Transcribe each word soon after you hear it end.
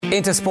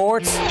into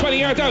sports. 20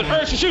 yards out,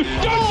 Urge to shoot,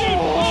 don't shoot!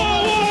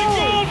 Oh, what a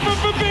goal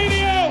from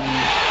Fabinho!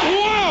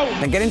 Wow!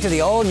 Then get into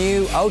the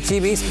all-new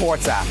OTB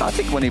Sports app. I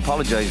think when he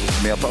apologises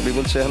to me, I probably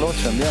will say hello to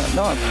him, yeah.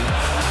 No.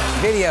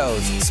 Videos,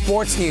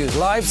 sports news,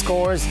 live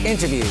scores,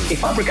 interviews.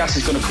 If Fabregas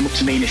is going to come up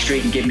to me in the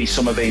street and give me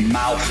some of the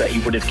mouth that he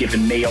would have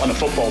given me on a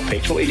football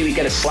pitch, what do we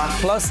get a slap?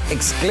 Plus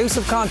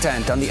exclusive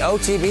content on the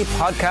OTB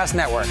Podcast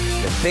Network.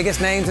 The biggest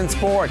names in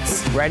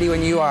sports. Ready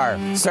when you are.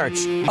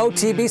 Search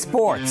OTB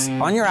Sports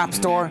on your app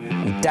store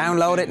and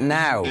download it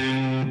now.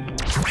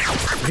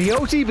 The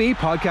OTB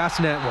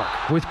Podcast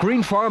Network with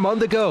Green Farm on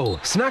the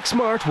go. Snack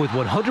smart with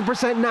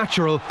 100%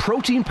 natural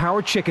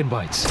protein-powered chicken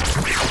bites.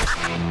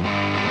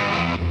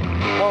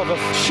 Oh, the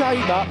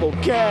shape that will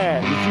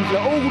get. You've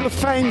got all the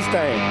fans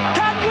there.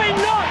 Can we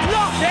not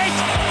lock it?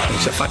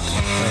 It's a fact.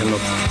 I am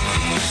not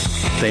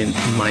playing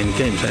mind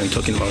games. I am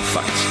talking about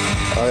facts.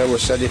 I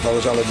always said if I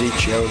was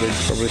Aladicio, they'd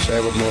probably say I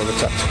was more of a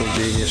tactical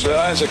genius. They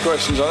answer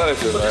questions on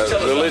anything,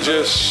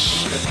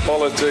 religious,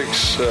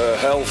 politics,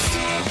 health,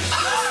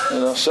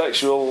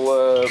 sexual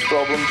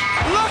problems.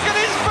 Look at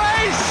his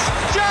face!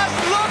 Just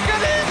look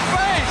at his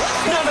face!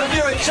 None of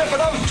you except for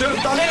those two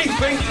have done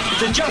anything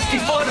to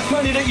justify the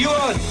money that you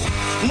earn.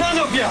 None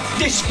of you.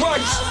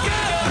 Disgrace.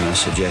 And I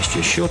suggest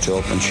you shut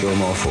up and show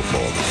more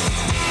football.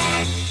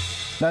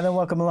 Now then,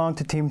 welcome along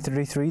to Team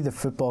 33, the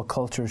football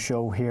culture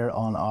show here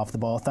on Off the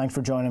Ball. Thanks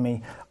for joining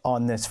me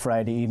on this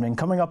Friday evening.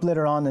 Coming up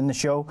later on in the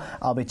show,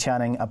 I'll be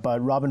chatting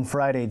about Robin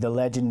Friday, the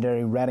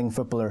legendary Reading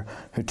footballer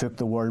who took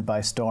the world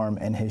by storm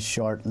in his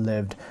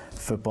short-lived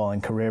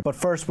footballing career. But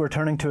first, we're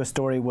turning to a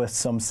story with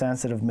some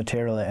sensitive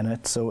material in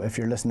it, so if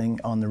you're listening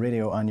on the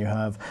radio and you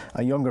have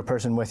a younger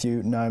person with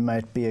you, now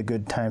might be a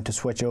good time to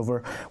switch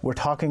over. We're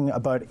talking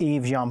about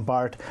Yves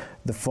Jean-Bart,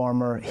 the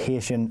former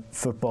Haitian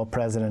football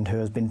president who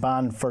has been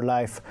banned for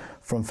life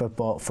from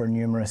football for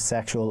numerous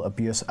sexual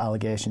abuse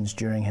allegations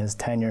during his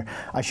tenure.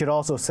 I should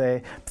also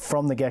say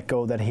from the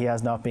get-go that he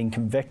has not been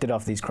convicted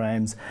of these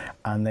crimes,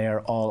 and they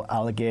are all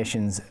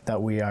allegations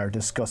that we are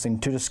discussing.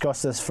 To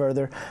discuss this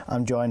further,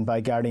 I'm joined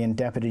by Guardian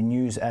Deputy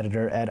News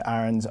Editor Ed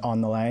Aarons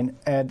on the line.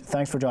 Ed,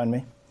 thanks for joining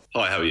me.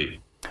 Hi, how are you?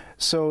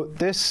 So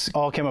this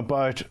all came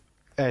about.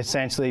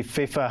 Essentially,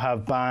 FIFA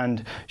have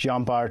banned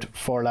Jean-Bart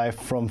for life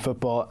from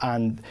football,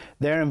 and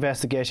their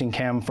investigation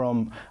came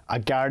from a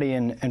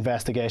Guardian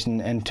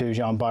investigation into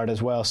Jean-Bart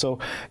as well. So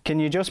can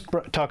you just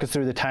talk us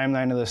through the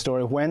timeline of the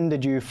story? When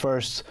did you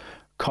first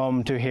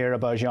come to hear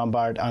about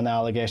Jean-Bart and the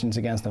allegations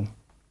against him?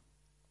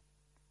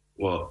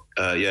 Well,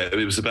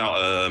 it was about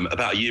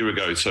a year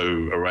ago, so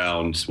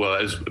around, it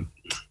was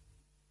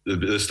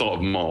the start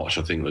of March,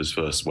 I think, was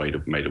first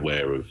made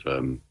aware of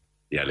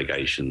the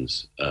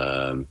allegations.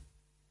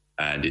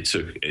 And it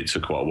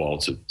took quite a while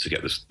to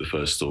get the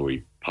first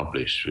story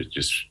published,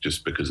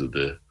 just because of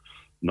the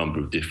number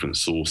of different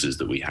sources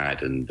that we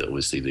had, and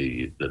obviously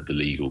the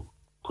legal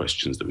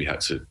questions that we had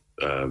to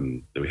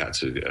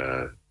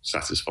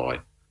satisfy.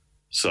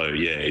 So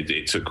yeah,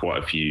 it took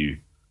quite a few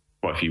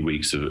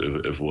weeks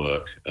of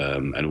work,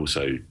 and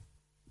also,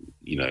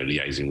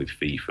 liaising with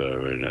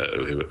FIFA, and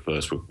who at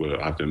first were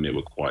I have to admit,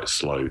 were quite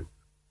slow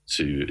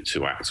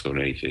to act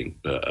on anything,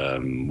 but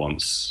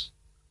once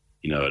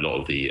a lot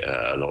of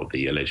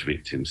the alleged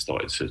victims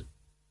started to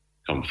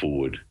come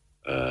forward,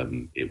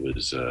 it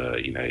was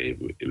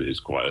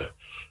quite a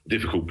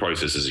difficult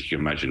process, as you can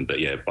imagine.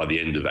 But yeah, by the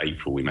end of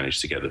April, we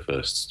managed to get the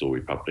first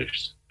story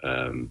published,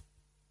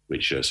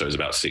 which so it was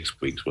about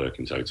 6 weeks' work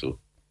in total.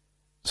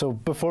 So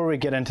before we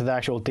get into the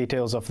actual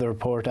details of the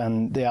report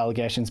and the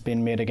allegations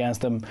being made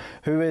against him,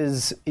 who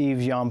is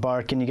Yves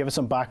Jean-Bart? Can you give us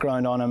some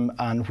background on him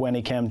and when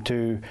he came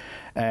to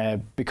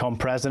become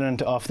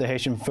president of the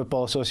Haitian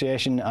Football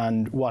Association,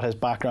 and what his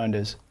background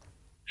is?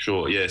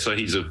 Sure. Yeah. So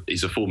he's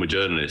a former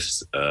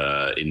journalist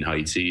in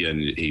Haiti,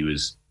 and he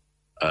was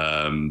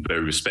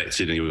very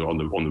respected, and he was on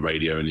the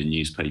radio and in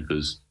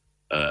newspapers.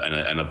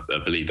 And I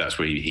believe that's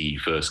where he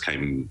first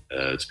came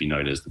to be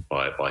known as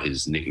by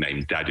his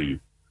nickname Dadou.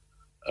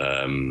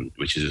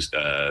 Which is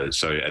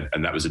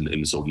and that was in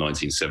the sort of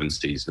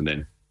 1970s, and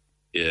then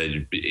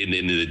in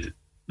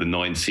the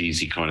 90s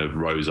he kind of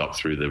rose up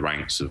through the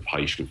ranks of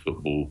Haitian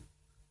football,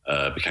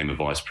 became a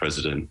vice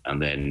president,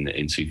 and then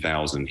in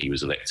 2000 he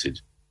was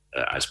elected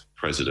as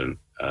president,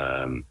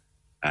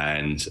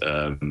 and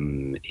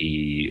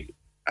he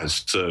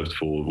has served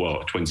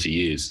for 20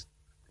 years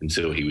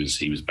until he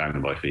was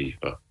banned by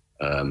FIFA,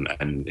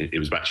 and it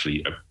was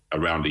actually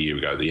around a year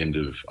ago, at the end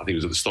of, I think it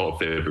was at the start of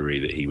February,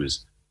 that he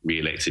was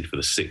re-elected for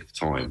the 6th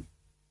time,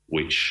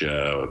 which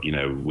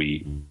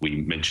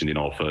we mentioned in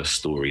our first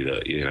story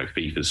that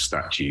FIFA's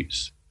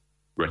statutes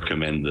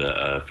recommend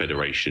that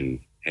federation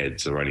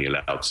heads are only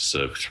allowed to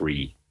serve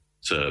 3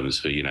 terms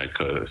for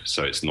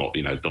so it's not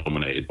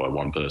dominated by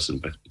one person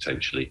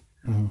potentially.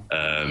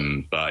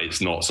 Mm-hmm. But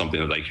it's not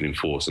something that they can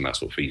enforce, and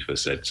that's what FIFA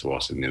said to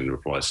us in the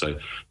reply. So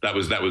that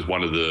was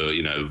one of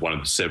the one of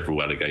the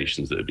several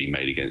allegations that had been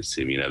made against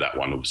him. That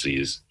one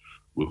obviously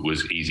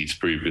was easy to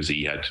prove because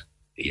he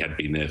had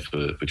been there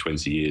for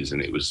 20 years,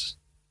 and he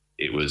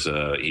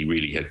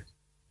really had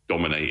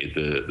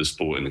dominated the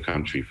sport in the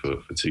country for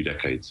 2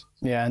 decades.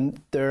 Yeah,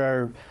 and there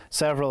are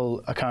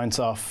several accounts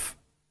of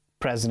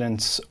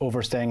presidents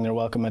overstaying their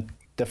welcome at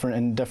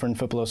different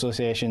football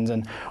associations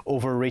and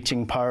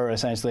overreaching power.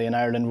 Essentially, in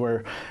Ireland,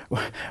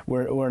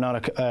 we're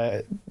not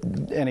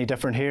any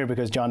different here,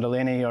 because John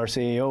Delaney, our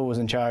CEO, was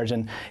in charge,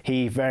 and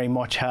he very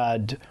much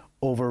had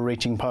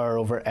overreaching power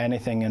over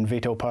anything and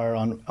veto power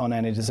on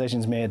any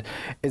decisions made.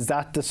 Is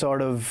that the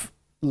sort of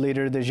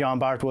leader that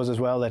Jean-Bart was as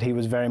well, that he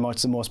was very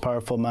much the most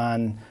powerful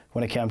man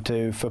when it came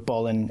to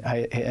football in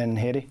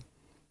Haiti?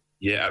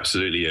 Yeah,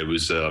 absolutely. It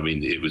was.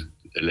 It was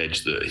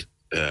alleged that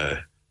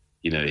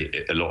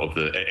a lot of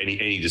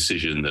any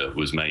decision that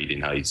was made in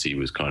Haiti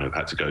was kind of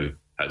had to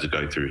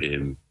go through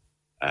him,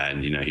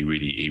 and he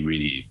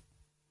really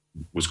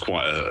was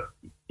quite a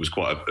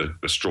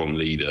strong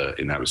leader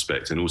in that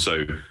respect. And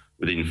also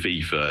within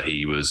FIFA,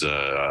 he was.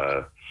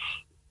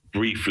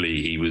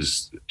 Briefly, he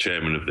was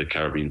chairman of the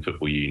Caribbean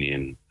Football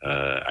Union,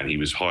 and he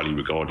was highly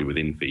regarded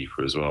within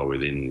FIFA as well. He'd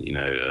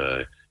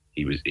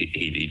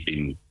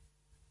been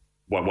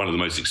one of the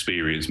most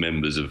experienced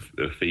members of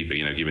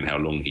FIFA. Given how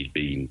long he'd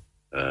been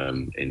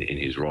in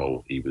his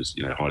role, he was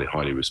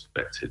highly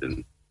respected,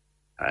 and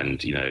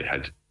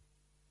had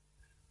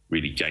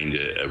really gained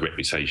a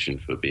reputation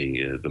for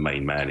being the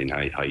main man in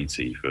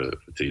Haiti for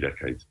 2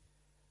 decades.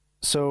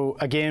 So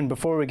again,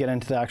 before we get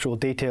into the actual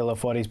detail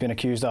of what he's been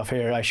accused of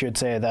here, I should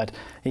say that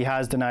he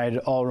has denied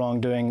all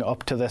wrongdoing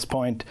up to this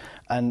point,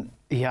 and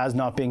he has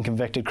not been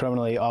convicted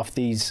criminally of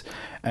these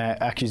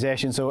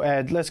accusations. So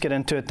Ed, let's get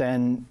into it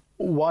then.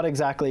 What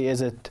exactly is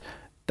it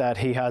that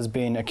he has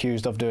been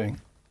accused of doing?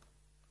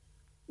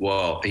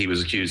 Well, he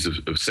was accused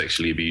of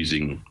sexually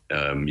abusing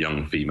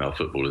young female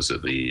footballers at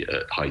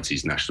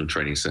Haiti's National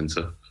Training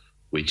Centre,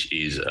 which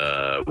is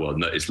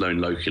it's known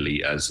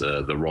locally as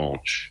the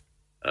Ranch.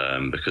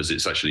 Because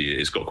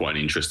it's got quite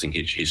an interesting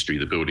history.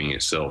 The building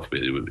itself,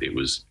 it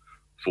was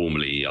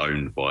formerly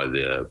owned by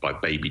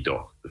Baby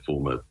Doc, the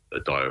former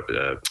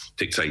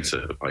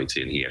dictator of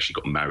Haiti, and he actually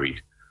got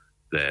married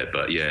there.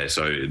 But yeah,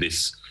 so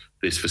this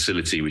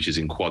facility, which is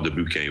in Croix de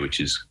Bouquet, which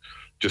is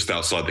just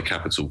outside the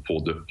capital,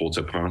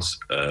 Port-au-Prince,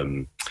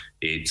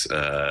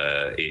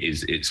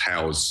 it's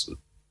housed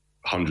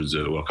a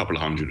couple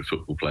of hundred of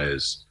football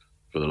players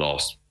for the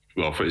last.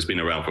 It's been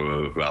around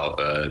for about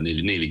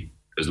nearly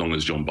as long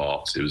as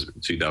Jean-Bart. It was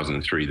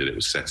 2003 that it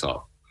was set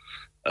up,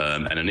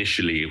 and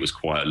initially it was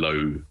quite a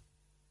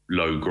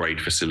low grade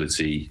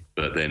facility.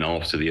 But then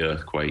after the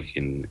earthquake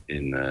in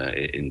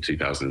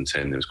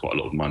 2010, there was quite a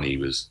lot of money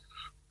was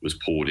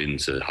poured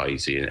into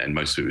Haiti, and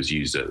most of it was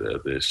used at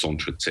the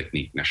Centre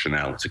Technique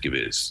National, to give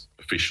it its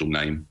official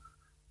name.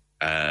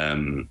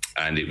 And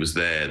it was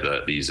there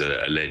that these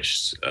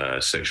alleged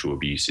sexual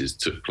abuses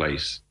took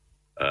place.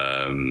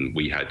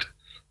 We had.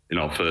 In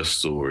our first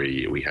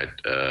story, we had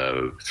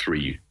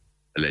 3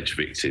 alleged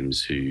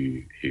victims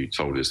who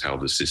told us how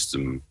the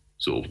system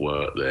sort of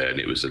worked there, and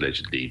it was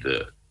allegedly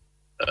that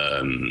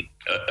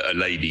a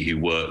lady who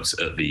worked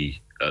at the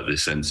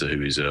centre,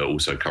 who is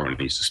also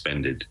currently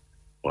suspended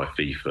by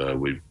FIFA,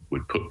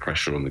 would put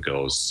pressure on the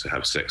girls to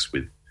have sex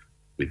with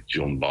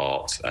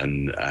Jean-Bart,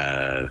 and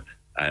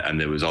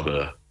there was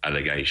other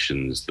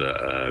allegations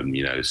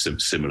that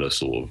similar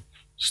sort of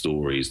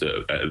stories.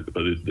 That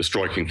but the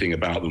striking thing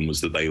about them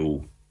was that they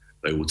all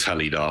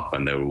tallied up,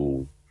 and they were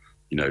all,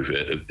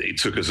 it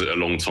took us a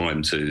long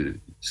time to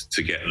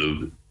get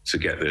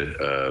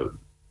the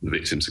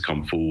victims to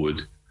come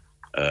forward,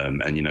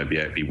 and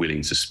be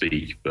willing to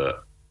speak.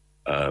 But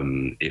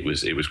it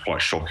was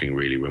quite shocking,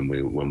 really, when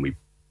we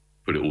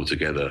put it all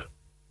together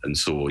and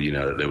saw,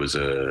 that there was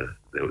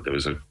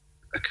a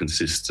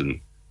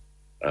consistent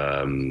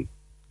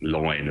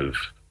line of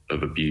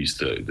abuse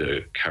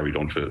that carried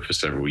on for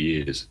several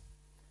years.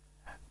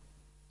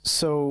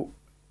 So,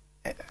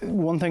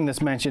 one thing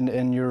that's mentioned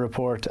in your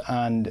report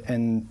and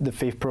in the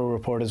FIFPro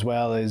report as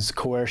well is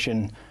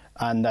coercion,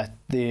 and that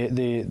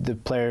the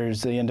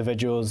players, the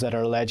individuals that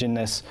are alleging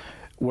this,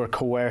 were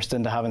coerced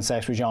into having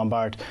sex with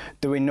Jean-Bart.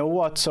 Do we know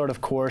what sort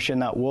of coercion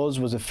that was?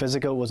 Was it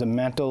physical? Was it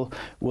mental?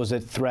 Was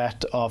it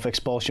threat of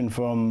expulsion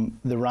from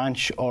the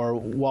ranch? Or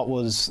what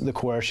was the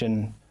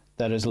coercion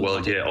that is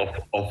alleged? Well,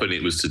 yeah, often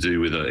it was to do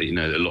with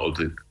a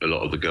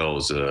lot of the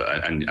girls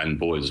and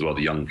boys as well,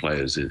 the young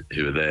players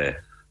who are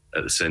there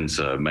at the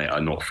centre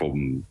are not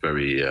from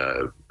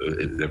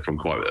they're from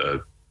quite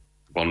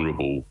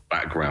vulnerable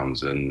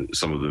backgrounds, and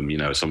some of them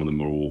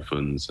are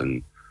orphans,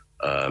 and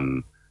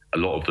a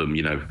lot of them,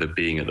 they're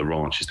being at the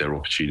ranch is their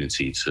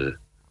opportunity to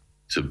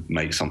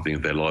make something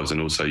of their lives,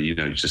 and also,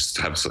 just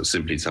to have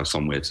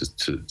somewhere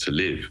to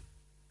live.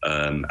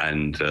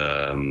 And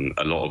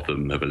a lot of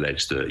them have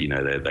alleged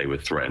that, they were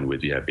threatened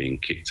with, being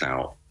kicked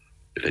out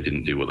if they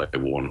didn't do what they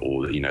want,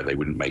 or that, they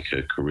wouldn't make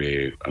a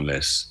career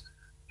unless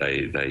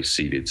they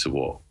ceded to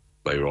what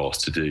they were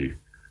asked to do.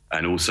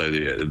 And also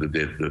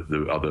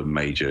the other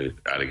major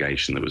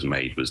allegation that was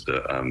made was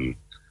that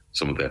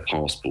some of their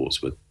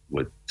passports were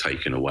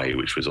taken away,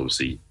 which was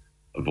obviously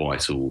a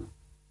vital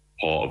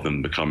part of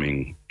them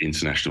becoming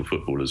international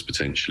footballers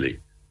potentially.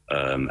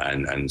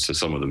 and so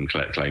some of them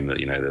claim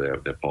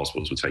that their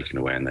passports were taken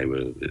away and they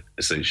were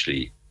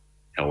essentially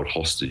held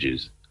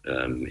hostages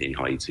in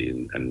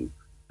Haiti, and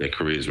their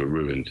careers were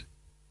ruined.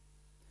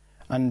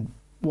 And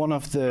one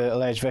of the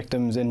alleged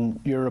victims in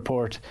your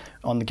report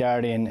on The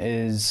Guardian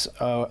is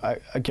a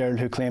girl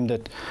who claimed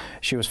that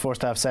she was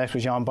forced to have sex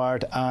with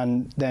Jean-Bart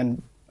and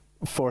then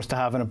forced to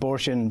have an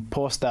abortion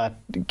post that.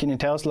 Can you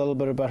tell us a little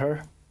bit about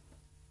her?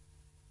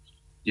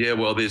 Yeah,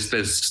 well, there's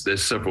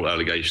several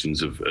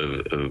allegations of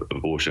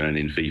abortion, and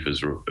in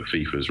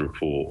FIFA's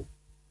report,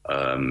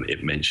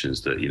 it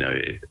mentions that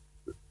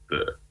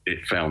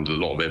it found a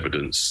lot of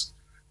evidence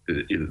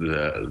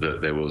that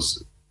there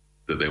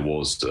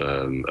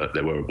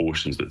were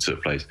abortions that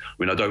took place. I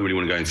mean, I don't really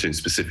want to go into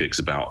specifics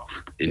about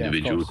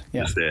individuals.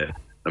 Yeah.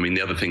 I mean,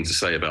 the other thing to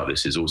say about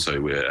this is also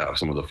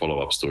some of the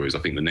follow-up stories. I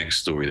think the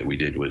next story that we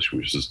did, which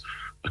was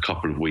a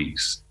couple of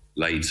weeks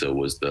later,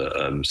 was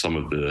that some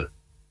of the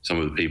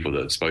people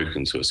that had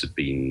spoken to us had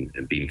been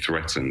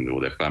threatened,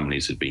 or their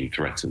families had been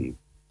threatened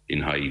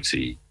in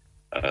Haiti.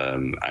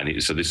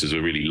 So this is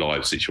a really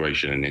live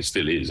situation, and it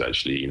still is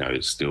actually.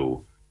 It's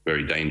still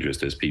very dangerous.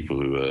 There's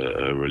people who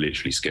are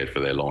literally scared for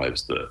their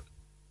lives that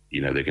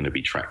they're going to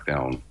be tracked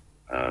down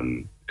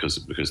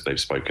because they've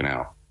spoken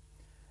out.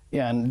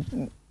 Yeah,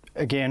 and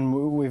again,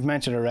 we've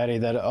mentioned already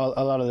that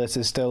a lot of this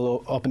is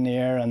still up in the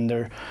air, and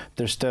there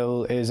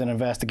still is an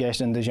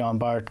investigation into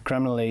Jean-Bart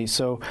criminally.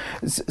 So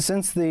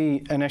since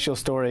the initial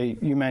story,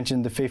 you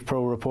mentioned the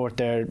FIFPro report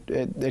there,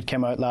 it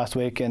came out last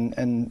week,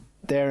 and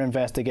their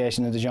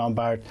investigation into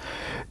Jean-Bart.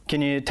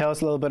 Can you tell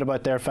us a little bit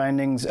about their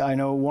findings? I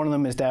know one of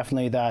them is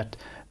definitely that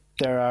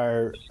there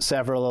are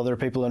several other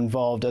people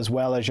involved as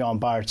well as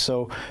Jean-Bart.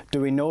 So do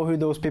we know who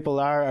those people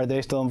are? Are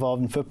they still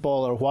involved in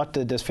football, or what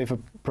did this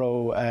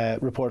FIFPro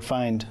report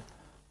find?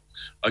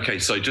 Okay,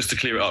 so just to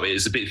clear it up,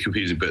 it's a bit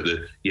confusing, but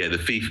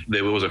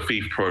there was a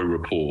FIFPro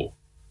report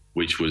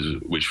which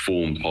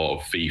formed part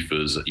of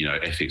FIFA's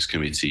ethics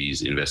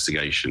committee's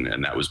investigation,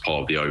 and that was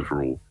part of the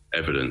overall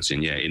evidence.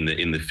 And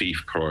in the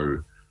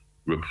FIFPro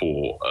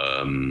report,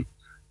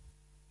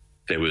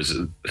 there was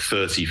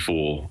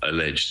 34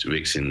 alleged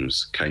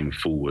victims came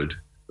forward,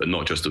 but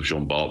not just of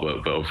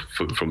Jean-Bart, but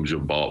from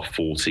Jean-Bart,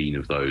 14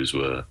 of those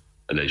were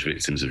alleged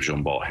victims of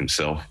Jean-Bart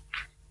himself.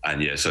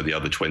 And so the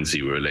other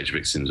 20 were alleged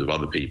victims of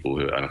other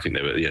people and I think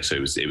they were, so it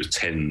was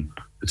 10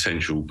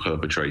 potential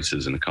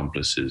perpetrators and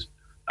accomplices.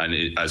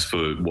 And as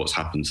for what's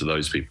happened to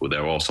those people,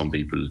 there are some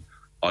people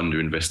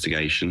under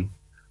investigation,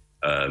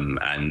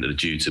 and are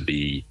due to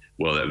be,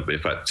 in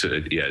fact,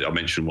 I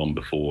mentioned one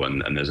before,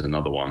 and there's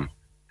another one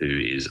who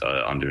is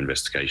under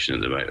investigation at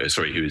the moment.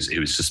 Who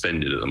is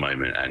suspended at the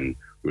moment, and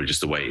we're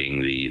just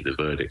awaiting the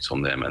verdict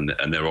on them.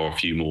 And there are a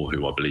few more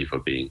who I believe are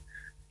being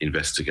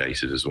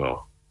investigated as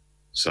well.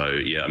 So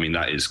I mean,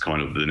 that is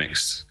kind of the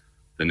next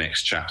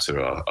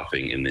chapter, I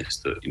think, in this.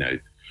 That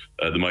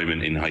at the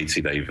moment in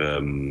Haiti,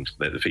 the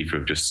FIFA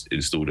have just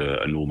installed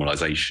a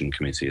normalisation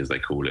committee, as they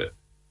call it.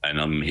 And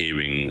I'm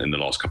hearing in the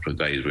last couple of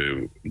days,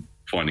 we're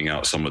finding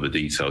out some of the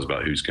details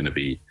about who's going to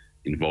be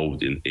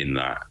involved in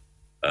that.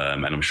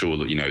 And I'm sure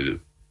that,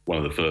 one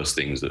of the first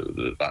things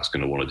that's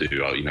going to want to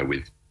do,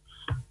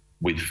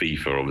 with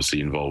FIFA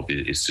obviously involved,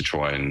 is to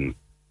try and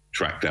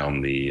track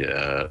down the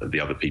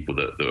other people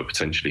that are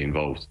potentially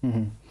involved.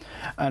 Mm-hmm.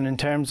 And in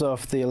terms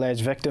of the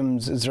alleged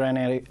victims, is there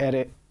any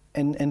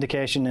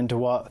indication into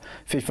what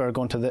FIFA are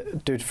going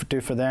to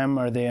do for them?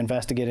 Are they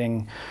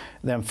investigating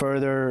them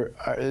further?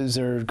 Is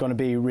there going to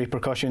be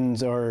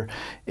repercussions or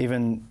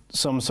even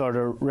some sort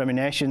of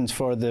remunerations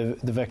for the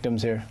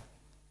victims here?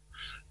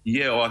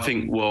 Yeah,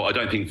 well, I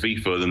don't think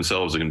FIFA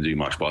themselves are going to do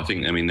much, but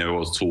there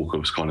was talk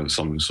of kind of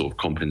some sort of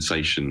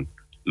compensation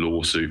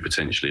lawsuit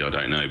potentially. I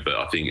don't know, but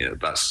I think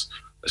that's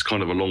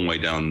kind of a long way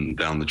down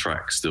the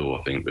track still,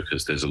 I think,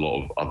 because there's a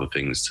lot of other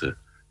things to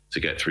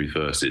get through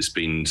first. It's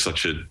been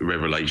such a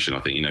revelation.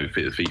 I think,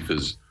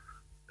 FIFA's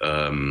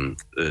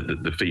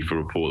the FIFA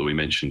report that we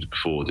mentioned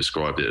before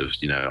described it as,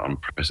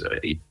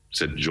 unprecedented. He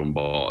said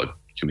Jean-Bart had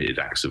committed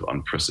acts of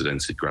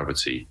unprecedented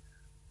gravity,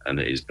 and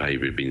that his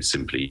behaviour had been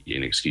simply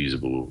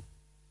inexcusable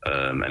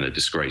and a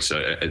disgrace.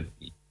 So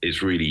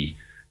it's really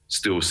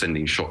still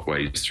sending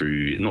shockwaves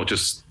through not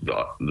just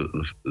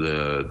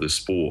the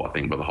sport, I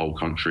think, but the whole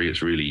country.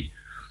 It's really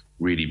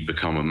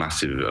become a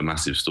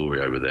massive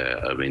story over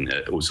there. I mean,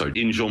 also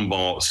in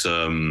Jean-Bart's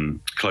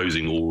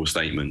closing oral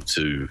statement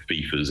to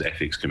FIFA's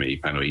ethics committee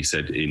panel, he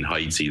said in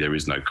Haiti there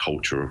is no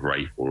culture of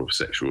rape or of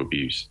sexual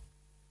abuse.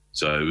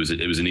 So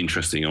it was an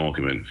interesting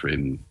argument for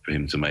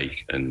him to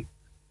make, and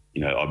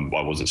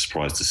I wasn't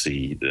surprised to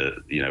see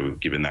that,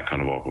 given that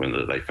kind of argument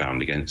that they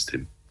found against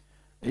him.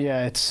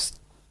 Yeah, it's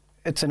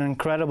an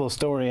incredible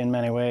story in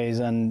many ways,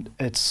 and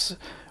it's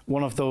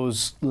one of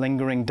those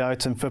lingering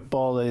doubts in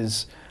football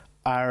is,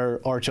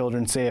 are our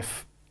children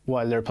safe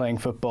while they're playing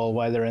football,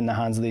 while they're in the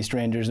hands of these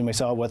strangers? And we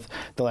saw with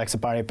the likes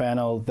of Barry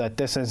Bennell that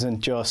this isn't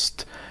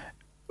just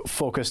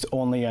focused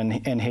only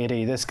in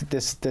Haiti.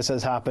 This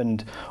has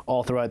happened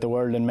all throughout the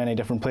world in many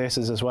different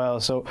places as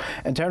well. So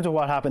in terms of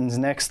what happens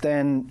next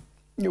then,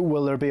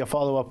 Will there be a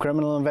follow-up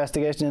criminal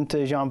investigation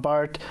into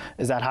Jean-Bart?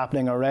 Is that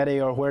happening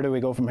already, or where do we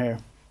go from here?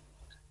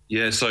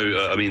 Yeah,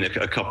 so I mean,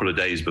 a couple of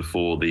days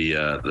before the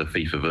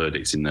FIFA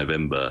verdicts in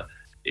November,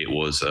 it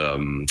was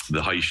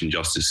the Haitian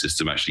justice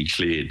system actually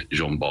cleared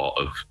Jean-Bart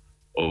of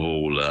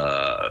all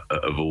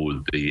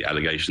the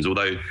allegations.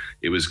 Although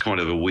it was kind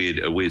of a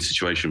weird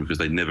situation because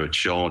they never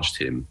charged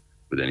him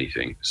with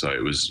anything. So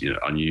it was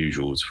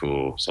unusual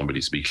for somebody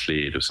to be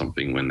cleared of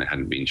something when they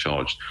hadn't been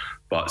charged.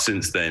 But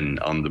since then,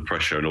 under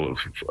pressure and all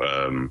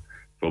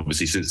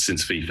obviously since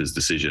FIFA's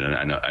decision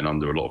and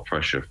under a lot of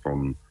pressure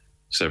from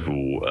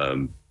several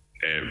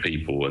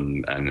people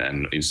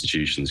and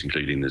institutions,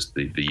 including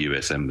the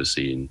US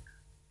Embassy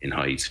in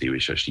Haiti,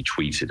 which actually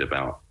tweeted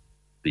about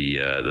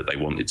that they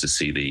wanted to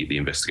see the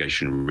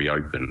investigation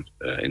reopened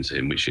into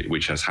him,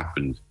 which has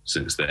happened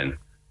since then.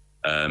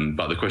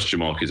 But the question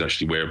mark is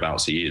actually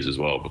whereabouts he is as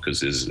well, because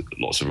there's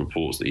lots of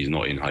reports that he's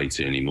not in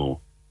Haiti anymore,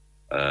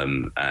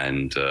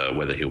 and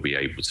whether he'll be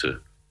able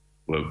to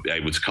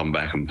come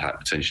back and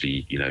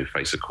potentially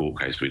face a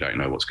court case. We don't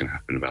know what's going to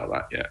happen about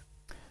that yet.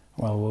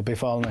 Well, we'll be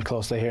following it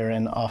closely here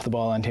in Off the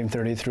Ball and Team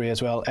 33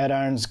 as well. Ed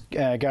Aarons,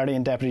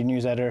 Guardian Deputy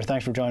News Editor,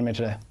 thanks for joining me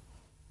today.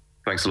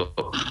 Thanks a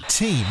lot.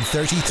 Team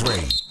 33.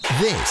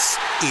 This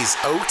is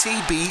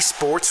OTB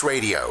Sports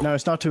Radio. Now,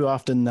 it's not too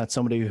often that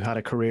somebody who had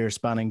a career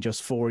spanning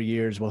just 4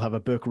 years will have a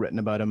book written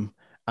about him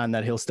and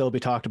that he'll still be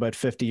talked about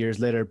 50 years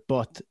later,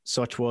 but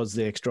such was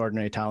the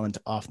extraordinary talent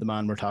of the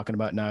man we're talking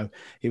about now.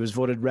 He was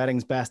voted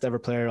Reading's best ever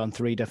player on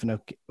 3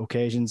 different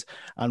occasions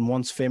and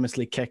once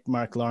famously kicked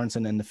Mark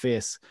Lawrenson in the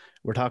face.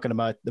 We're talking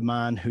about the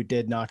man who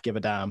did not give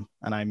a damn,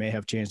 and I may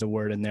have changed a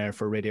word in there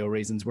for radio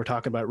reasons. We're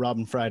talking about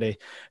Robin Friday.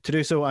 To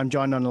do so, I'm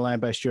joined on the line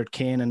by Stuart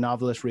Kane, a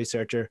novelist,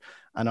 researcher,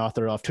 and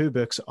author of 2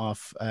 books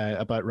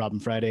about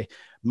Robin Friday,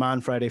 Man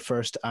Friday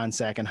First and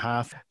Second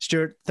Half.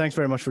 Stuart, thanks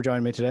very much for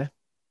joining me today.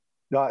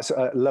 No, it's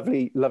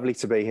lovely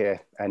to be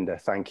here,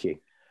 Enda. Thank you.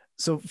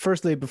 So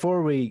firstly,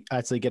 before we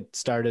actually get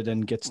started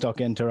and get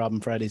stuck into Robin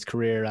Friday's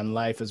career and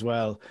life as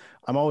well,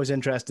 I'm always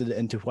interested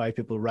into why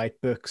people write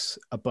books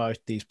about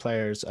these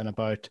players and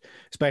about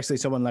especially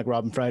someone like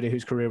Robin Friday,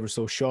 whose career was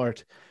so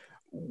short.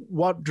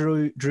 What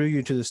drew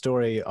you to the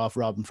story of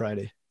Robin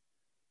Friday?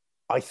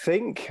 I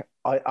think,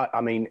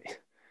 I mean,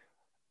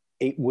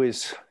 it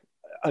was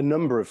a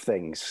number of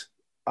things.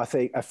 I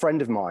think a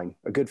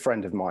good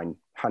friend of mine,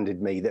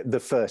 handed me the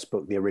first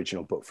book, the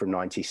original book from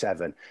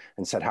 '97,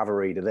 and said, "Have a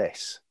read of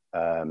this."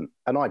 And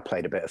I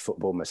played a bit of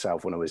football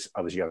myself when I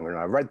was younger, and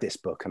I read this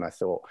book and I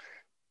thought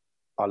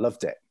I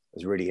loved it. I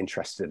was really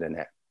interested in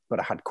it,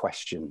 but I had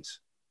questions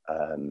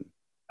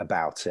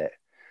about it.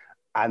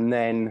 And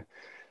then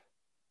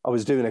I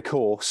was doing a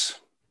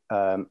course,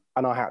 and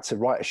I had to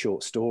write a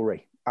short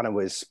story, and I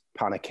was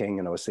panicking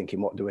and I was thinking,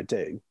 what do I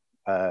do?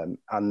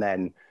 And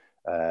then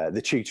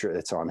the tutor at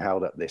the time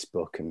held up this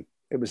book, and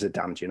it was A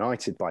Damned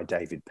United by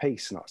David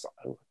Peace. And I was like,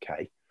 oh,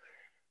 okay.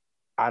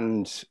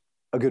 And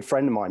a good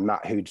friend of mine,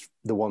 Matt, who'd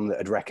the one that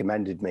had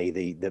recommended me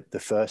the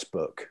first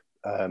book,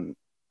 I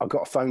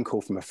got a phone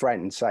call from a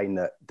friend saying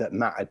that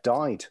Matt had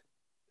died,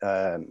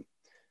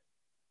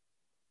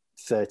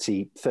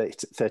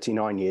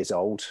 39 years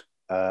old,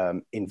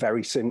 in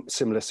very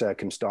similar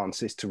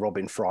circumstances to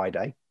Robin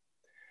Friday.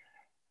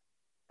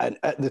 And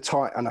at the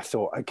time, and I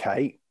thought,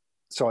 okay.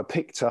 So I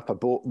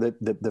bought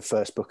the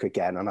first book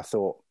again, and I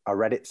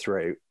read it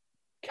through,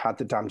 had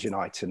The Damned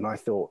United, and I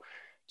thought,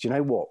 do you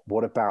know what?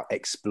 What about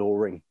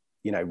exploring,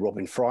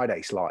 Robin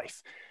Friday's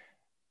life?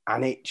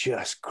 And it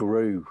just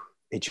grew.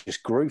 It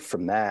just grew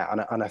from there.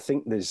 And I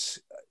think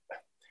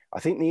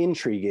the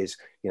intrigue is,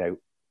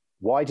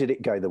 why did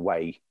it go the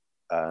way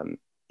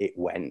it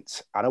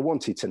went? And I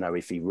wanted to know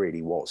if he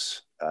really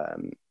was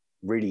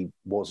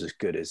as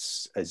good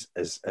as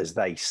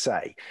they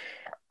say.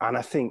 And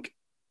I think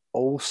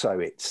also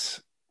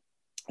it's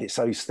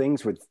those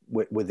things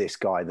with this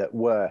guy that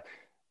were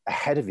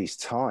ahead of his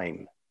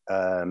time,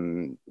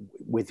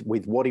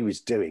 with what he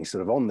was doing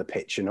sort of on the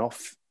pitch and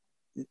off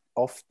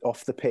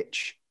the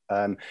pitch.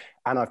 And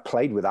I've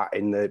played with that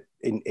in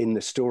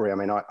the story. I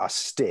mean, I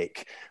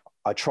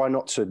try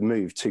not to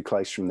move too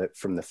close from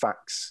the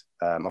facts.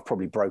 I've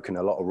probably broken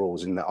a lot of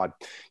rules in that I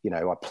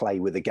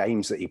play with the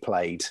games that he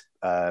played,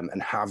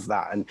 and have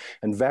that.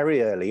 And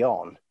very early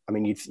on, I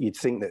mean, you'd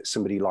think that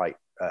somebody like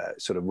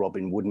sort of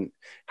Robin wouldn't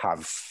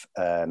have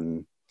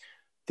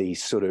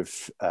these sort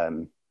of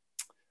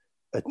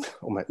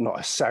not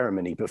a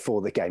ceremony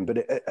before the game, but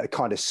a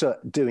kind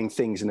of doing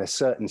things in a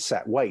certain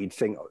set way. You'd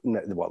think,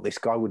 no, well, this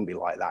guy wouldn't be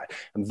like that.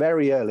 And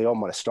very early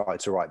on, when I started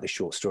to write the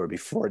short story,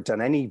 before I'd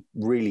done any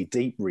really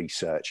deep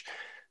research,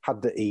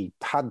 he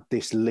had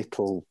this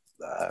little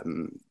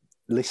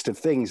list of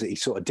things that he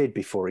sort of did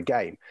before a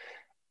game.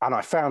 And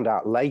I found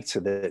out later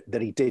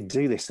that he did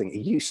do this thing.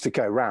 He used to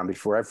go around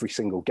before every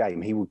single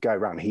game. He would go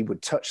around, he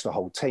would touch the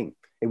whole team.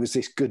 It was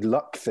this good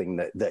luck thing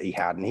that he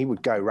had. And he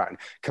would go around,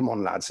 come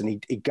on, lads. And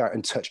he'd go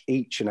and touch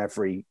each and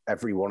every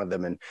one of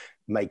them, and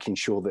making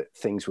sure that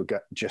things would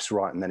get just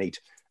right. And then he'd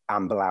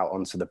amble out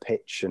onto the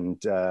pitch and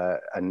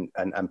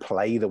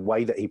play the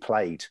way that he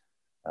played.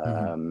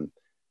 Mm-hmm.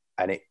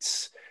 And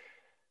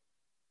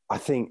I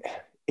think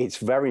it's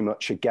very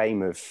much a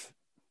game of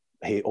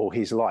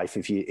his life,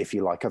 if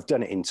you like. I've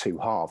done it in two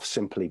halves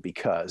simply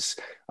because,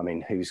 I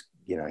mean, who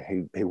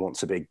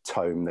wants a big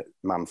tome that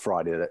Man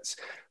Friday that's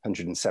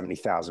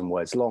 170,000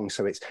 words long?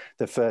 So it's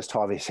the first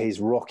half is his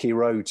rocky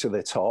road to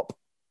the top,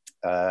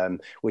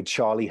 with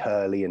Charlie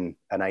Hurley and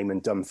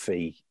Eamon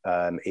Dunphy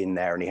in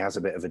there, and he has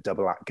a bit of a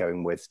double act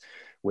going with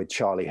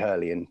Charlie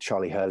Hurley, and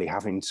Charlie Hurley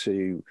having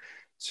to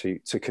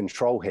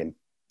control him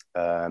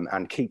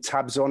and keep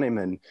tabs on him,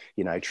 and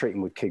treat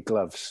him with kid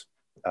gloves.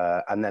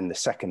 And then the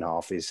second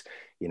half is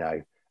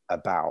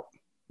about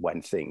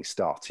when things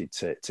started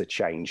to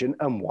change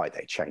and why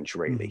they changed,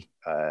 really.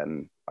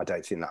 I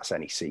don't think that's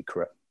any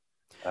secret.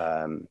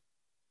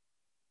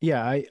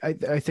 Yeah,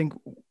 I think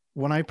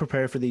when I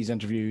prepare for these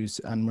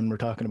interviews and when we're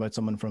talking about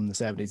someone from the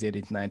 70s,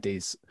 80s,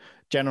 90s,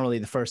 generally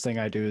the first thing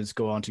I do is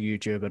go onto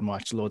YouTube and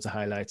watch loads of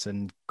highlights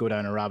and go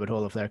down a rabbit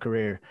hole of their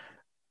career.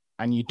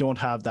 And you don't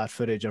have that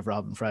footage of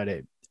Robin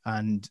Friday.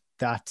 And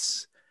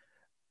that's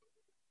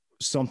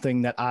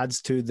something that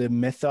adds to the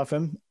myth of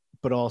him,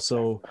 but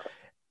also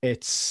I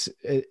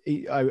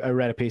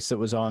read a piece that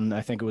was on, I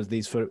think it was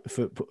these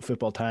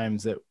Football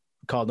Times, that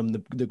called him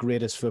the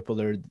greatest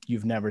footballer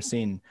you've never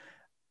seen.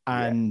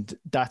 And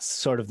that's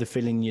sort of the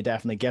feeling you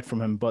definitely get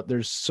from him, but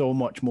there's so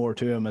much more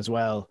to him as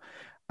well.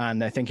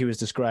 And I think he was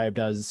described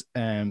as,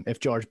 if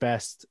George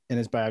Best, in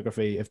his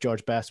biography, if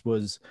George Best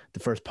was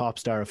the first pop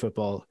star of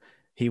football,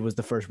 he was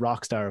the first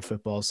rock star of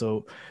football.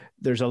 So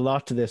there's a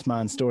lot to this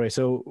man's story.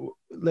 So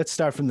let's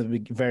start from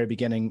the very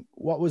beginning.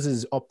 What was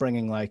his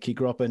upbringing like? He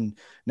grew up in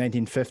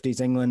 1950s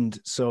England,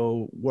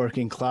 so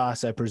working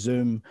class, I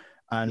presume,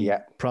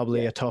 and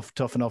probably a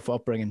tough enough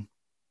upbringing.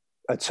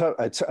 A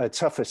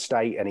tough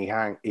estate, and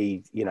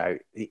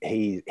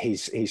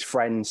his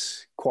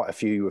friends, quite a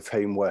few of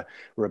whom were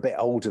a bit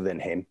older than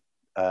him.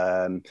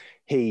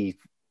 He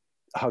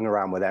hung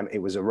around with them. It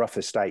was a rough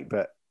estate,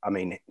 but I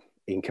mean,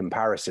 in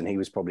comparison, he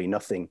was probably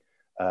nothing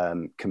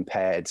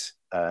compared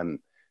to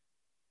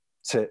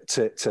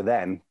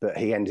them. But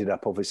he ended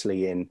up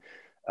obviously in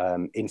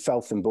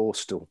Feltham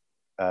Borstal,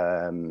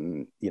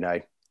 and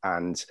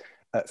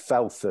at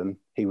Feltham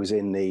he was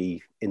in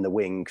the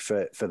wing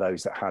for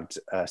those that had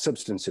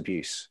substance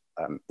abuse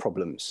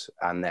problems,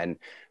 and then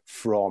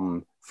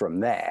from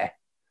there,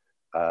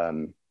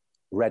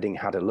 Reading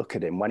had a look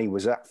at him when he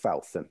was at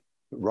Feltham.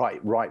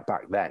 Right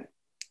back then.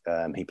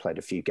 He played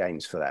a few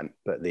games for them,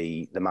 but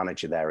the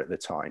manager there at the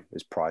time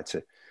was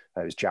it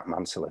was Jack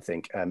Mansell, I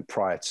think,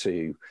 prior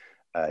to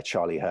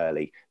Charlie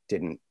Hurley,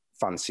 didn't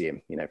fancy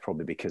him,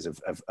 probably because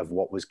of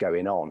what was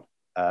going on.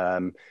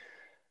 I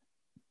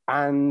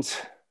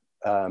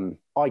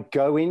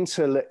go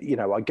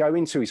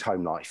into his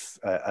home life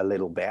a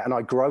little bit, and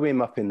I grow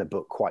him up in the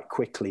book quite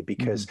quickly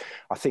because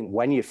I think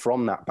when you're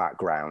from that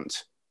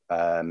background,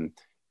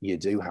 you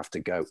do have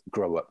to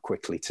grow up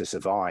quickly to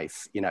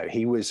survive.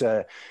 He was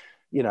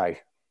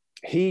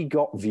he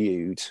got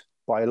viewed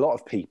by a lot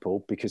of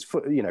people because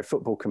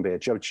football can be a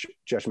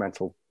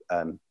judgmental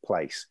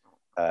place.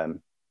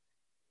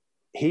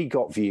 He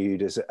got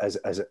viewed as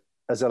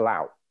a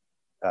lout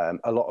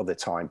a lot of the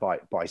time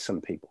by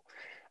some people,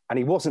 and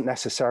he wasn't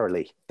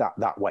necessarily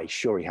that way.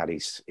 Sure, he had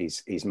his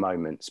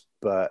moments,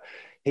 but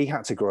he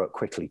had to grow up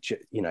quickly,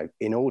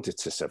 in order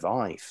to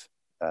survive.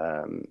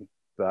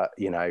 But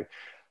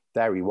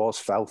there he was,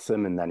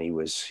 Feltham, and then he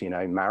was,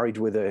 married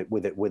with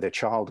a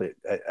child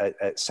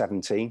at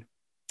 17.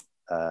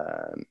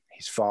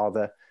 His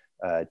father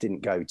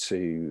didn't go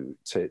to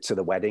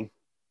the wedding,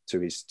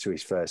 to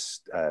his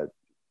first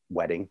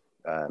wedding.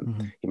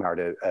 He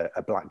married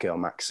a black girl,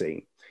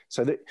 Maxine.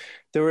 So that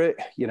there are,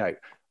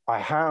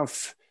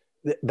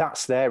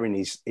 that's there in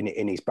his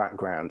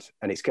background,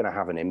 and it's going to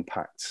have an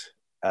impact.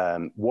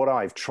 What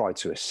I've tried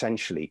to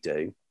essentially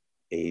do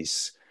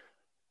is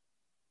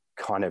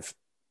kind of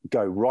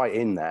go right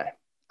in there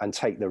and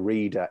take the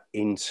reader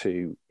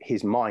into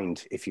his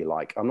mind, if you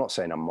like. I'm not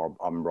saying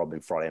I'm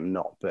Robin Friday, I'm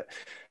not, but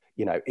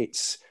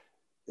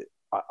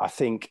I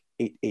think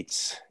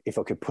it's, if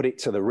I could put it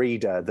to the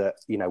reader that,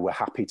 we're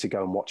happy to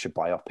go and watch a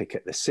biopic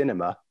at the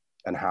cinema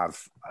and have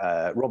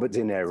Robert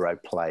De Niro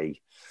play,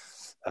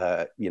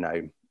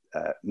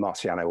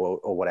 Marciano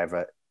or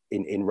whatever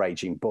in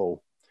Raging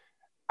Bull.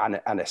 And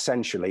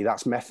essentially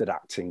that's method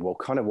acting. Well,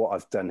 kind of what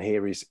I've done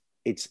here is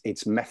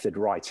it's method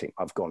writing.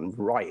 I've gone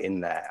right in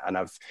there, and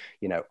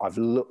I've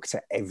looked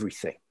at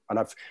everything, and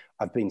I've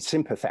been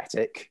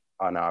sympathetic,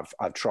 and I've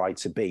tried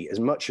to be, as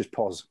much as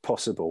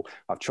possible,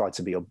 I've tried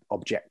to be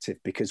objective,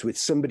 because with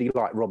somebody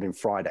like Robin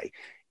Friday,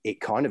 it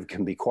kind of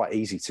can be quite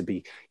easy to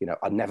be,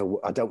 I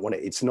don't want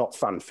it. It's not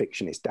fan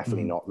fiction. It's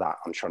definitely not that.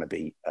 I'm trying to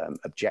be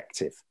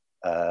objective.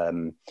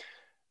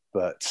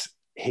 But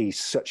he's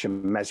such a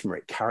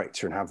mesmeric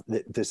character, and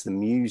there's the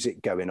music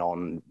going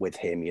on with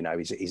him.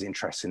 He's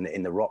interested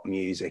in the rock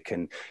music,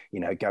 and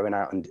going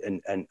out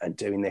and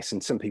doing this.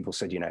 And some people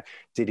said,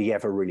 did he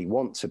ever really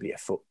want to be a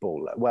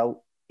footballer?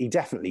 Well, he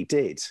definitely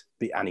did,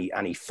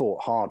 and he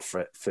fought hard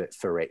for it. There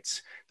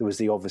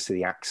was obviously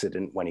the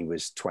accident when he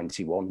was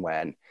 21,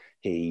 when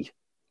he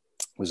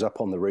was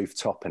up on the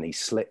rooftop and he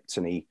slipped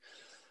and he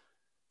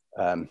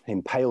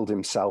impaled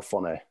himself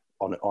on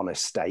a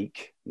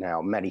stake.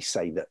 Now, many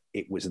say that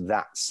it was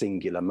that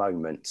singular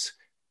moment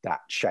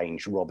that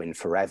changed Robin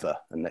forever,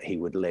 and that he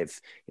would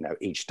live,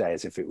 each day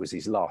as if it was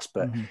his last.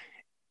 But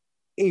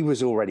he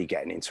was already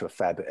getting into a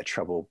fair bit of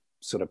trouble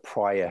sort of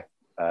prior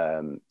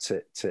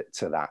to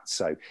that.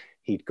 So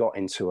he'd got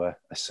into a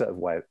sort of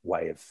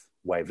way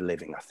of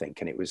living, I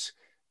think, and it was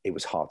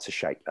hard to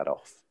shake that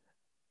off.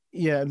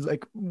 Yeah,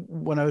 like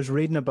when I was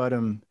reading about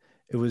him,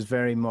 it was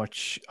very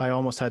much, I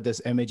almost had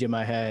this image in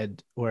my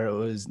head where it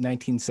was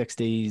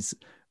 1960s.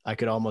 I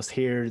could almost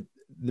hear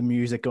the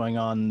music going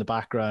on in the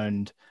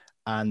background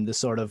and the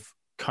sort of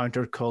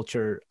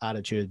counterculture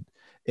attitude.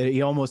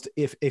 He almost,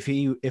 if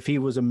he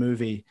was a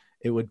movie,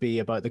 it would be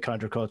about the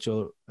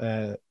countercultural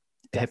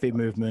hippie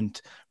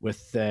movement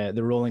with the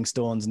Rolling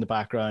Stones in the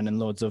background and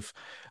loads of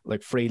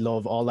like free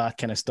love, all that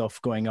kind of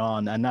stuff going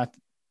on. And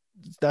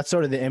that's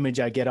sort of the image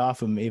I get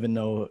off him, even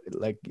though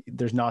like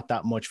there's not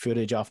that much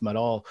footage off him at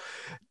all.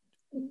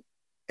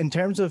 In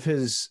terms of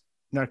his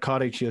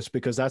narcotics use,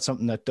 because that's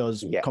something that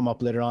does come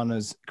up later on in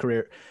his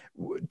career,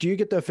 do you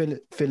get the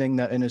feeling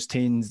that in his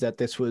teens that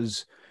this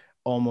was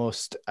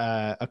almost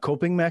a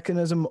coping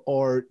mechanism,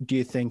 or do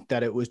you think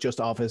that it was just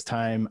off his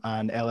time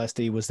and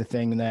LSD was the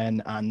thing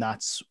then and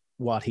that's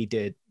what he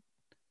did?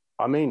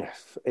 I mean,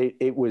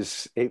 it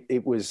was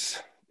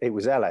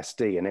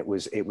LSD, and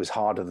it was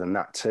harder than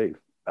that too.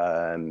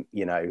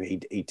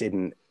 He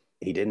didn't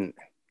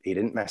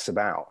mess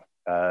about.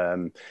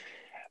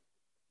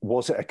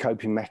 Was it a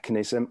coping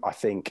mechanism? I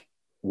think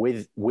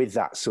with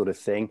that sort of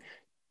thing,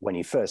 when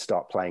you first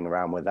start playing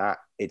around with that,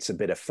 it's a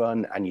bit of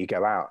fun and you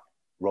go out.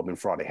 Robin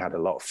Friday had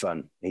a lot of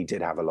fun. He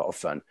did have a lot of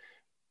fun.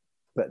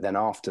 But then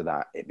after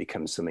that, it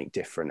becomes something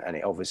different, and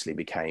it obviously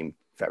became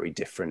very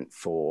different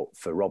for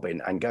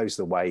Robin, and goes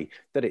the way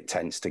that it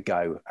tends to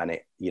go, and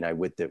it,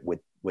 with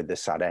the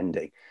sad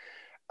ending.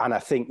 And I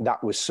think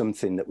that was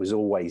something that was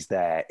always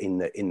there in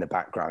the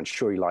background.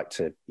 Sure, he liked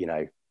to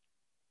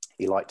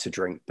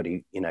drink, but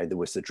there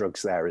was the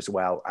drugs there as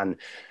well. And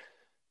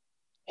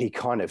he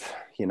kind of,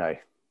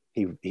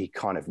 he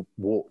kind of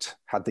walked,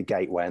 had the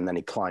gateway, and then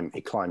he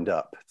climbed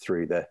up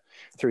through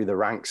the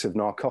ranks of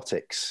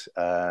narcotics.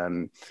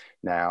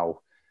 Now,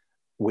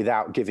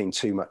 without giving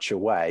too much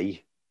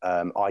away,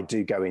 I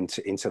do go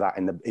into that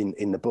in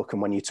the book.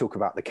 And when you talk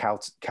about the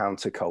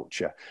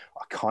counterculture,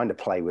 I kind of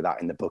play with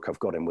that in the book. I've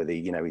got him with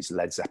his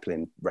Led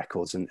Zeppelin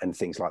records and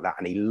things like that.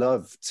 And he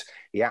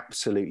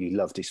absolutely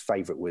loved, his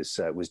favorite was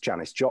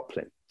Janis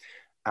Joplin.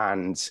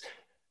 And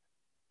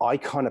I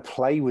kind of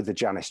play with the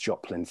Janis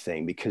Joplin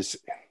thing because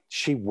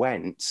she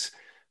went,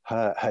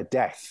 her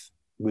death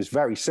was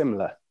very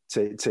similar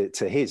to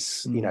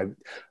his, the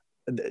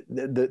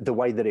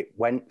way that it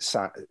went,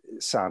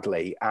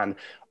 sadly. And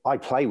I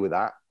play with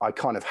that. I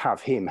kind of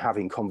have him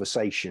having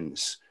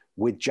conversations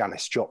with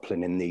Janis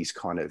Joplin in these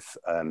kind of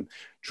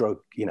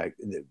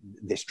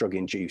this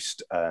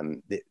drug-induced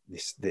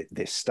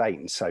this state.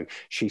 And so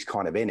she's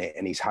kind of in it,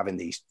 and he's having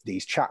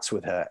these chats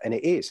with her. And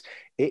it's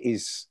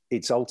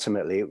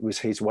ultimately, it was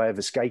his way of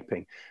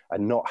escaping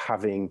and not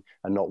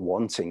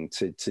wanting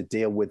to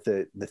deal with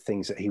the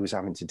things that he was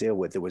having to deal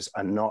with. There was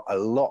not a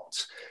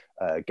lot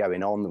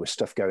going on. There was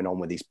stuff going on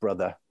with his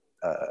brother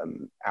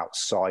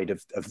outside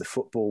of the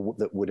football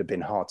that would have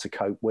been hard to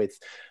cope with.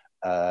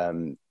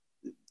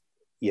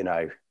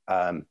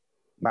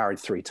 Married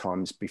 3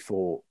 times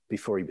before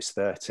he was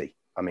 30.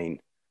 I mean,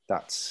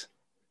 that's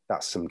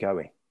some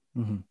going.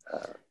 Mm-hmm.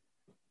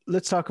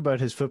 Let's talk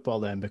about his football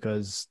then,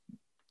 because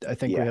I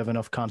think we have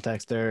enough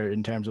context there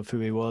in terms of who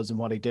he was and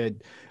what he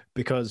did,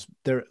 because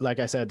there, like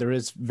I said, there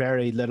is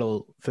very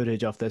little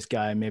footage of this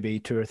guy, maybe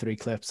 2 or 3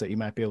 clips that you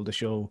might be able to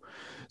show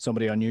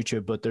somebody on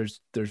YouTube, but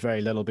there's very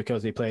little,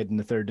 because he played in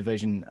the 3rd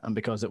division and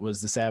because it was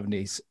the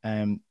 70s.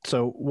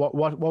 So what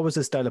was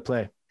his style of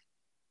play?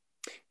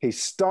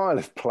 His style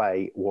of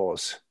play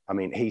was, I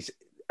mean,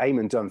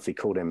 Eamon Dunphy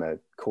called him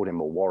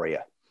a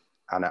warrior,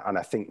 and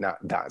I think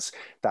that's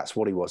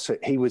what he was. So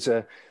he was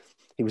a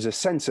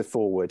centre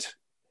forward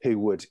who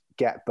would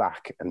get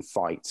back and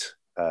fight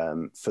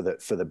for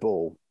the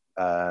ball.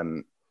 The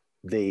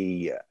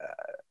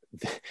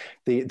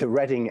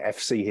Reading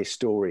FC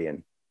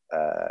historian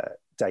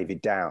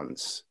David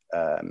Downs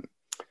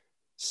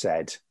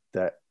said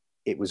that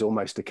it was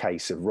almost a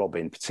case of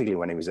Robin, particularly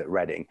when he was at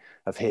Reading,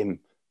 of him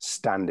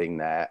standing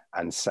there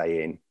and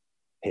saying,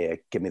 "Here,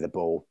 give me the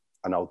ball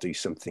and I'll do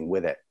something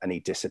with it," and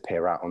he'd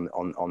disappear out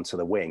onto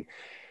the wing.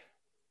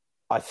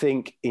 I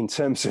think in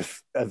terms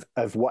of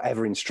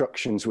whatever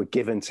instructions were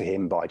given to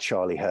him by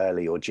Charlie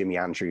Hurley or Jimmy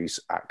Andrews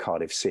at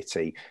Cardiff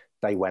City,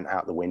 they went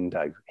out the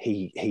window.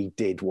 He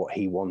did what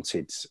he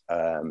wanted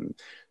to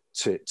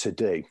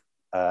do.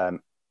 And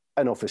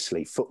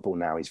obviously football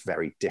now is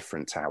very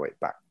different to how it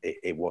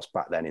was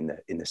back then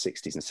in the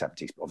 60s and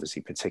 70s, but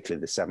obviously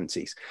particularly the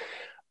 70s.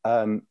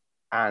 And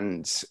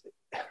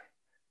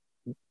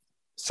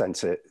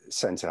centre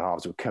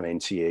halves would come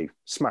into you,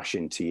 smash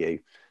into you.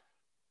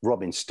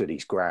 Robin stood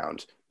his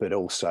ground, but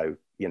also,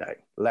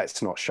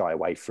 let's not shy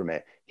away from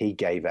it. He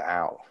gave it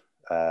out.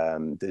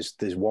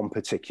 There's one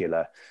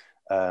particular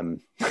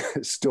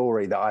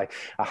story that I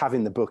have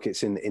in the book.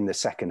 It's in the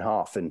second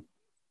half, and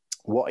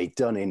what he'd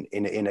done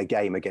in a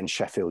game against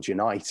Sheffield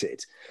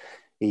United,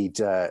 he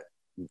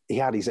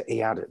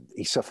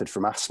suffered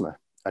from asthma,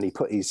 and he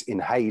put his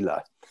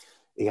inhaler.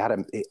 He had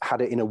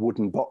it in a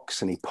wooden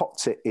box, and he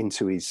popped it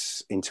into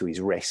his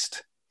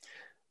wrist,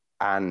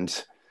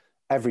 and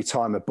every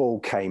time a ball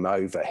came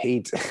over,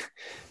 he'd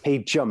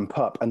jump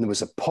up, and there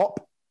was a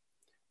pop,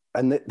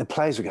 and the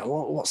players would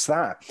go, "What's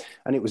that?"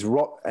 And it was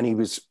and he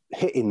was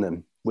hitting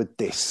them with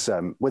this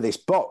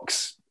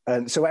box,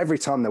 and so every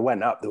time they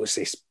went up, there was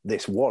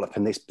this wallop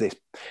and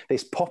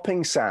this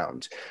popping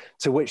sound,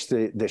 to which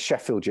the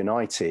Sheffield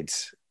United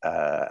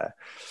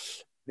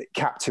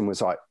captain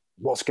was like,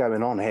 "What's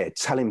going on here?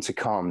 Tell him to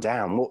calm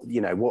down.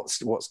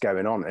 What's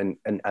going on?"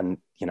 And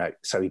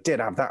so he did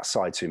have that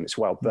side to him as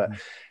well, but.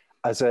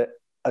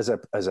 As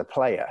a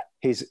player,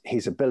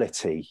 his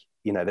ability,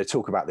 they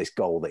talk about this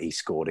goal that he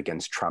scored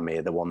against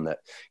Tranmere, the one that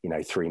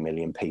 3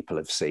 million people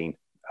have seen,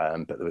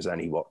 but there was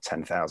only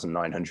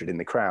 10,900 in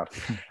the crowd,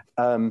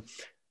 and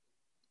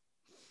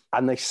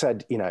they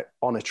said,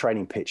 on a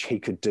training pitch he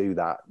could do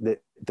that.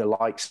 The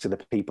likes to the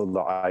people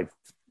that I've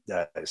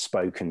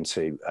spoken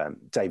to,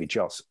 David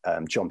Joss,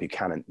 John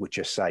Buchanan, would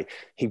just say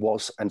he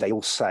was, and they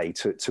all say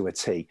to a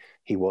T,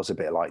 he was a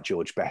bit like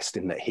George Best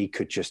in that he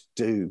could just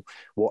do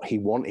what he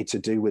wanted to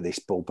do with this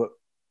ball. But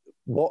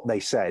what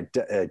they said,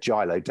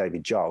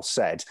 David Giles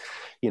said,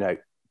 to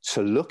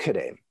look at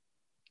him,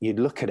 you'd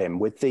look at him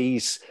with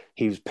these,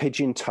 he was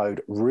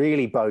pigeon-toed,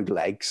 really bowed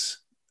legs.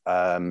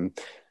 He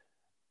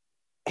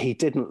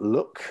didn't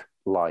look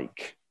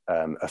like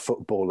a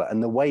footballer,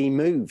 and the way he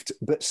moved,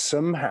 but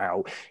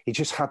somehow he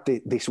just had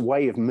this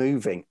way of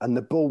moving, and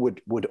the ball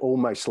would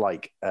almost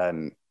like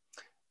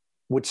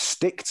would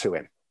stick to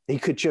him. He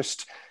could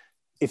just,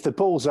 if the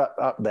ball's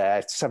up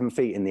there 7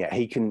 feet in the air,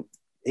 he can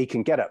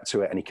get up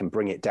to it and he can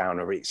bring it down,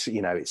 or it's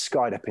it's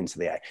skied up into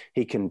the air.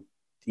 He can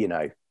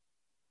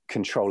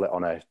control it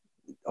on a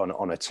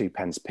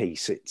 2-pence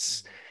piece.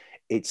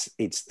 It's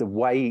the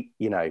way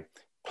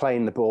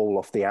playing the ball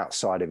off the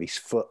outside of his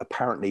foot,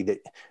 apparently, that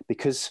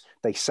because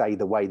they say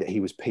the way that he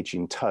was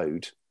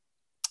pigeon-toed,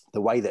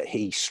 the way that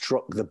he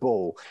struck the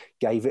ball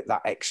gave it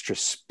that extra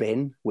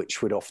spin,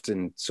 which would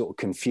often sort of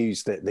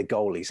confuse the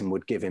goalies and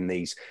would give him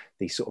these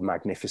sort of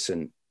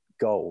magnificent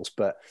goals.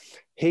 But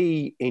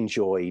he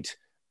enjoyed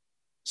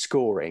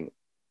scoring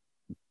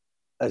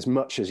as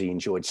much as he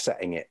enjoyed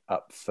setting it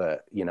up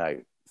for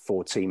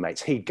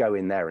teammates. He'd go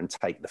in there and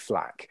take the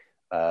flak.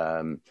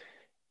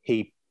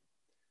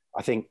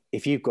 I think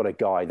if you've got a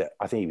guy that,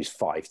 I think he was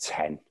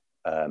 5'10",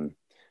 and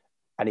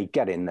he'd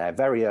get in there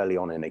very early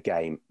on in a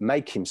game,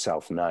 make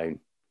himself known.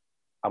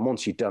 And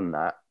once you'd done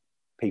that,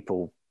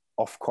 people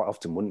quite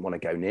often wouldn't want to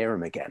go near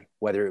him again,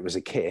 whether it was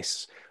a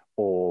kiss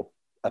or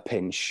a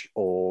pinch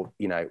or,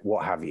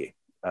 what have you.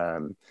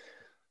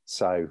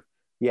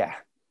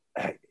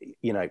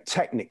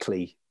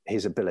 Technically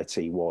his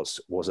ability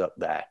was up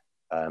there.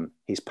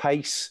 His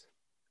pace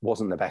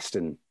wasn't the best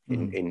in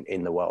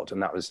the world.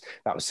 And that was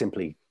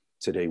simply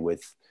to do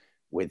with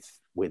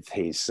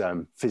his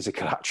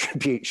physical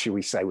attributes, should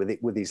we say,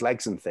 with his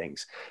legs and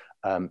things.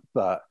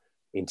 But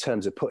in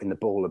terms of putting the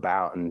ball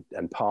about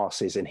and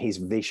passes and his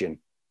vision,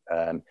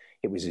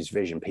 it was his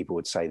vision. People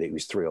would say that he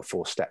was 3 or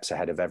 4 steps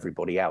ahead of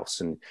everybody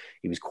else. And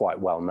he was quite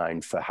well known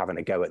for having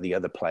a go at the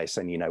other players,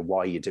 saying, why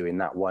are you doing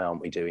that? Why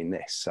aren't we doing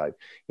this? So,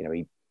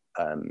 he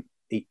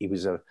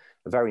was a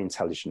very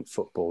intelligent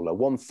footballer.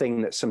 One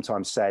thing that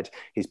sometimes said,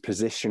 his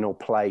positional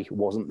play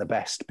wasn't the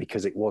best,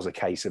 because it was a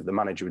case of the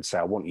manager would say,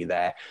 I want you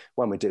there.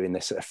 When we're doing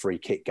this at a free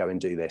kick, go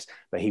and do this.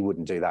 But he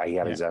wouldn't do that. He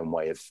had his own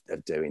way of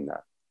doing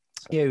that.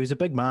 So. Yeah, he was a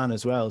big man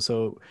as well,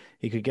 so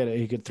he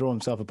could throw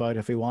himself about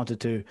if he wanted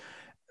to.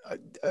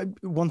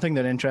 One thing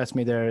that interests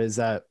me there is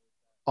that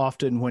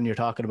often when you're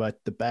talking about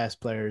the best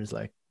players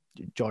like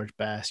George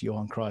Best,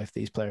 Johan Cruyff,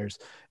 these players,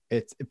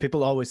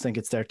 people always think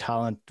it's their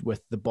talent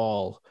with the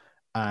ball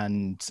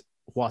and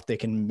what they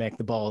can make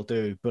the ball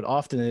do, but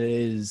often it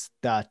is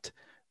that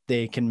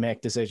they can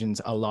make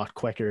decisions a lot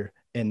quicker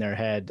in their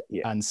head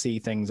and see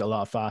things a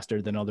lot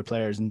faster than other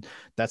players. And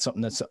that's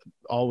something that's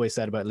always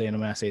said about Lionel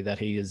Messi, that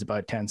he is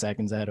about 10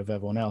 seconds ahead of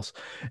everyone else.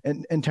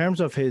 In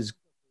terms of his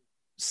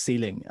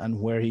ceiling and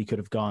where he could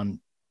have gone,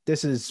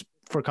 this is,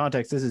 for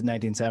context, this is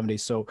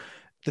 1970s. So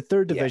the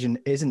third division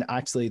isn't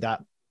actually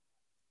that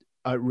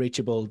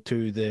outreachable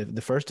to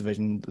the first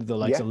division. The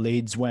likes of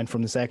Leeds went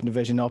from the second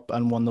division up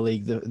and won the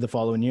league the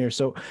following year.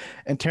 So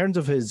in terms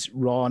of his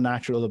raw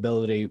natural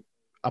ability,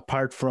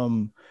 apart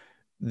from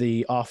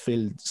the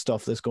off-field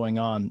stuff that's going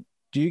on,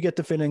 do you get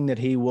the feeling that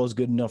he was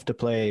good enough to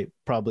play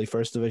probably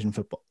first division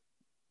football?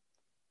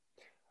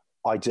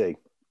 I do.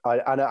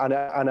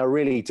 I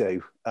really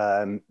do.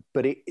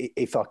 But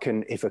if I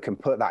can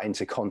put that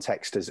into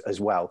context as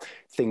well,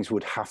 things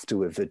would have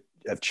to have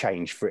have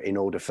changed in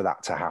order for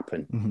that to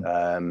happen.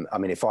 I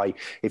mean, if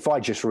I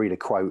just read a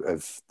quote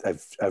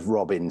of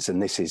Robin's,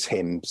 and this is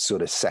him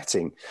sort of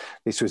setting,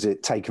 this was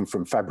taken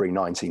from February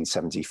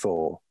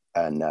 1974,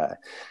 and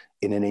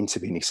in an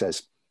interview, and he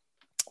says,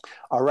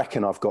 "I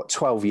reckon I've got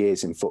 12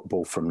 years in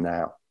football from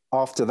now.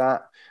 After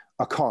that,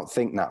 I can't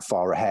think that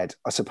far ahead.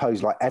 I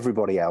suppose, like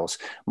everybody else,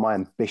 my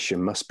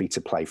ambition must be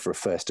to play for a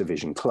first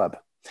division club.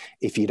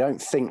 If you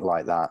don't think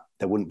like that,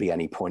 there wouldn't be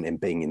any point in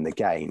being in the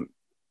game."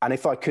 And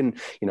if I can,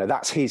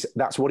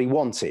 that's what he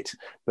wanted.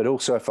 But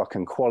also if I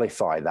can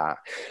qualify that,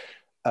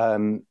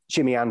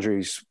 Jimmy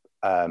Andrews,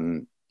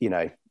 knew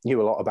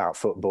a lot about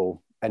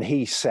football. And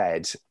he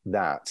said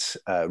that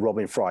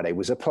Robin Friday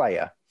was a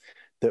player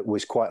that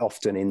was quite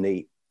often in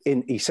the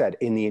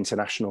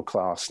international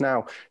class.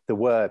 Now, there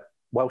were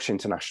Welsh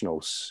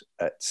internationals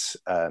at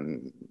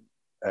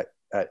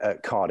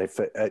Cardiff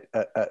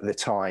at the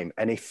time.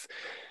 And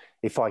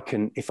if I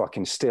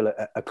can steal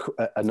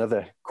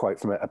another quote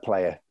from a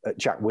player,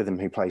 Jack Witham,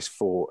 who played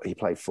for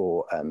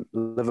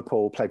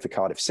Liverpool, played for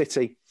Cardiff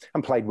City,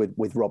 and played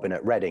with Robin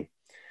at Reading.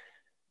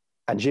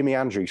 And Jimmy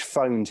Andrews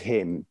phoned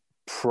him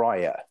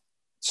prior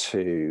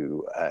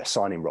to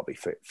signing Robbie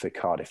for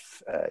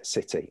Cardiff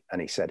City, and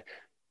he said,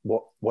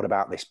 "What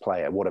about this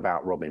player? What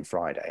about Robin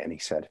Friday?" And he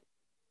said,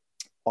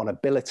 "On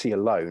ability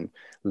alone,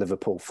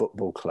 Liverpool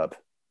Football Club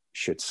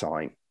should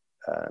sign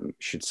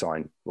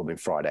Robin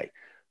Friday.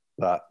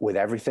 But with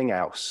everything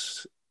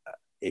else,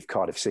 if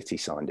Cardiff City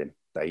signed him,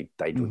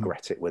 they'd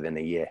regret it within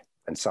a year."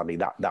 And sadly,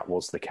 that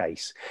was the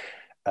case.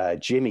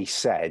 Jimmy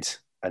said,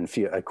 and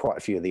quite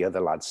a few of the other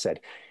lads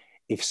said,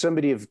 if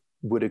somebody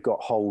would have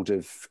got hold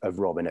of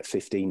Robin at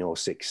 15 or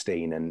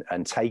 16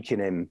 and taken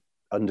him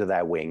under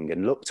their wing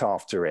and looked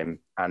after him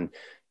and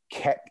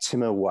kept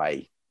him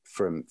away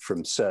from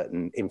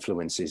certain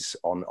influences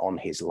on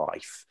his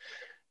life,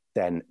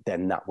 then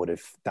that would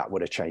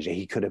have changed it.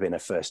 He could have been a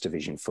first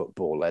division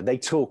footballer. They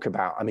talk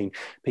about, I mean,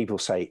 people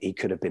say he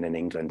could have been an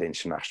England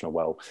international.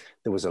 Well,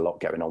 there was a lot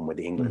going on with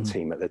the England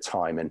team at the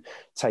time, and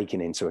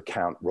taking into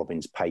account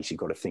Robin's pace, you've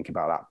got to think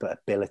about that. But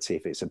ability,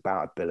 if it's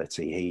about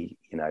ability,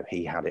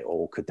 he had it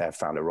all. Could they have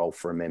found a role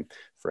for him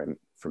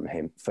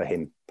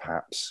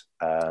perhaps?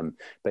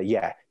 But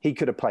yeah, he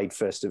could have played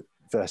first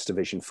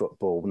division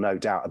football, no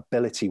doubt,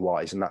 ability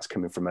wise, and that's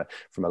coming from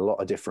a lot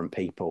of different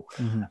people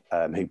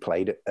who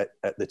played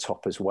at the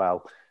top as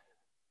well.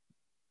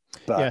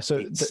 But yeah, so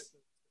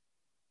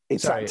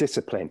it's that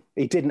discipline.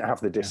 He didn't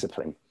have the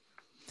discipline.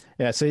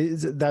 Yeah, so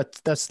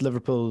that's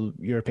Liverpool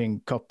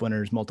European Cup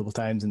winners multiple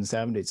times in the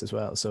 70s as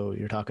well. So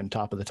you're talking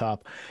top of the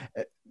top.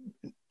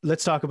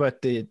 Let's talk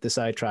about the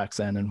sidetracks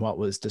then, and what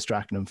was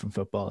distracting him from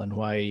football and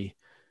why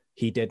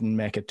he didn't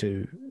make it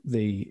to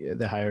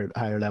the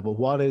higher level.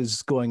 What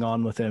is going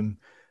on with him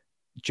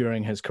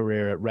during his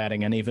career at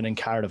Reading and even in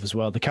Cardiff as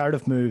well? The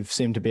Cardiff move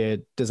seemed to be a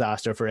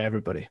disaster for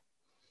everybody.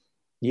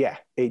 Yeah,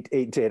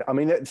 it did. I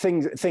mean,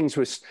 things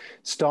were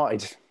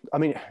started. I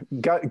mean,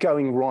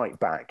 going right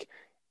back,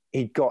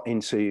 he got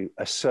into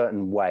a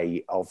certain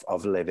way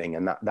of living,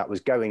 and that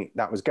was going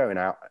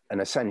out and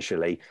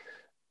essentially,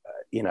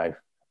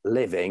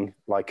 living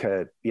like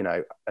a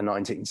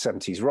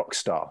 1970s rock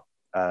star.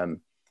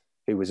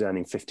 Who was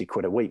earning 50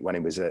 quid a week when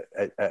he was at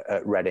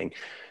Reading.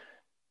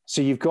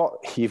 So you've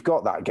got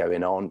that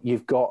going on.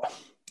 You've got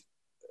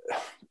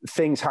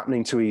things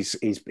happening to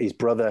his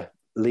brother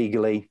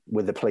legally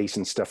with the police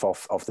and stuff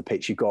off the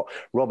pitch. You've got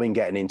Robin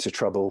getting into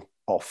trouble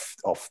off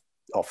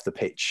the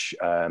pitch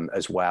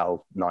as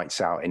well,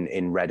 nights out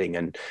in Reading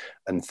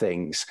and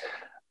things.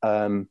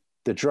 The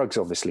drugs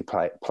obviously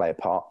play a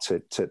part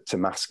to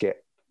mask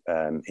it,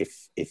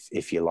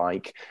 if you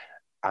like.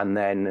 And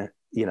then,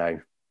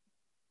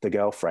 the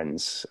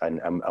girlfriends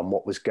and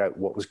what was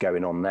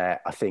going on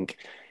there. I think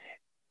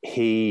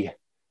he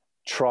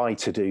tried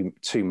to do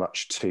too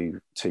much too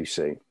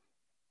soon.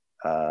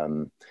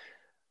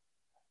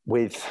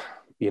 With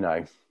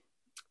the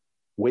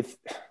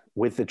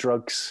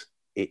drugs,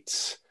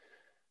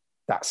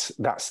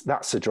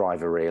 that's a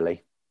driver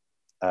really.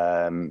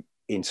 In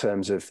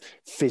terms of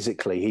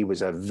physically, he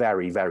was a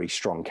very, very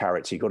strong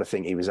character. You've got to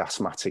think he was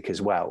asthmatic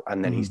as well,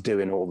 and then he's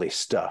doing all this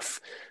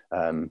stuff.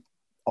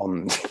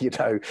 On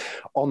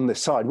the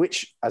side,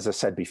 which, as I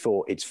said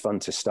before, it's fun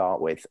to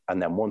start with,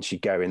 and then once you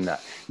go in that,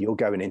 you're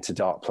going into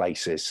dark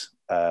places,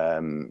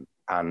 and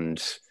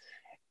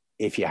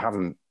if you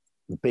haven't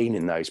been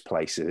in those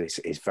places,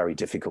 it's very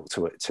difficult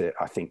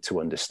to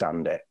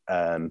understand it.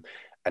 And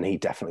he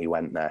definitely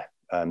went there.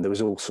 There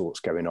was all sorts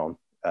going on.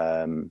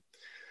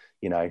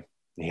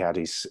 He had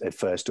his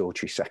first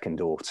daughter, his second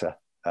daughter.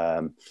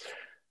 The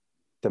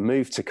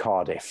move to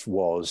Cardiff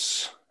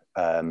was,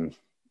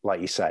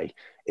 like you say,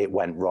 it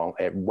went wrong.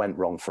 It went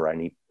wrong for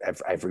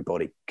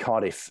everybody.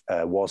 Cardiff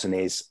was and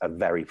is a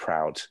very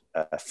proud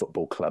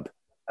football club,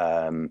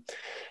 and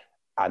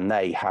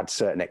they had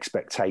certain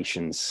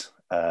expectations.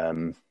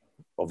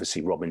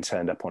 Obviously, Robin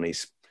turned up on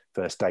his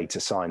first day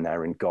to sign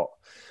there and got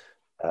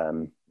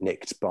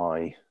nicked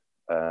by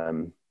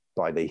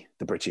the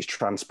British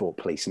Transport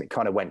Police, and it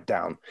kind of went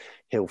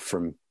downhill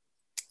from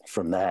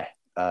there.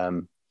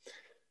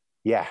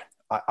 yeah,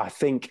 I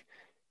think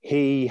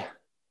he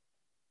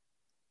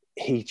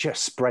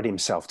just spread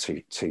himself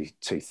too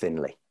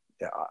thinly.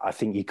 I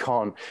think you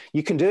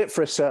can do it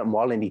for a certain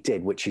while, and he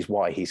did, which is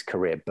why his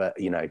career, but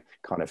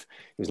kind of,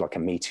 it was like a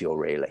meteor,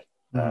 really.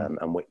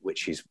 And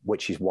which is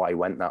why he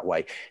went that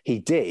way. He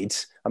did.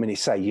 I mean,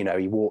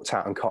 he walked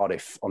out in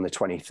Cardiff on the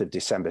 20th of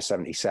December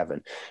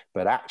 1977,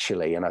 but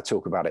actually, and I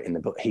talk about it in the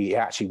book, he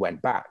actually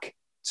went back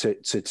to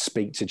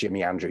speak to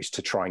Jimmy Andrews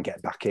to try and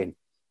get back in,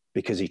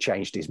 because he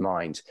changed his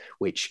mind,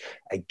 which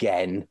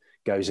again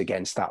goes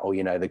against that.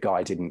 The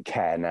guy didn't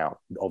care. Now,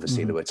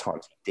 obviously, there were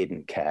times he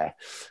didn't care.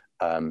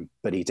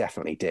 But he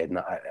definitely did, and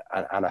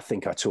I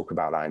think I talk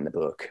about that in the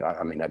book.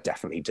 I mean, I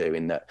definitely do,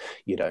 in that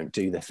you don't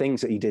do the things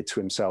that he did to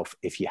himself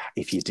if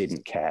you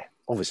didn't care.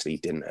 Obviously, he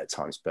didn't at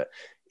times, but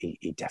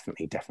he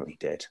definitely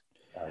did.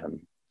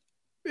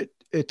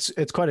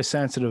 It's quite a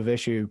sensitive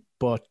issue,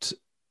 but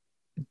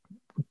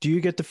do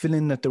you get the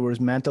feeling that there was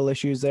mental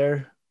issues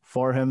there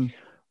for him?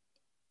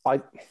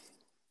 At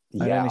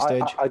any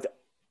stage?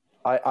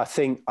 I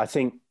think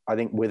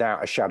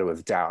without a shadow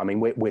of doubt. I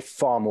mean, we're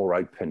far more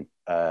open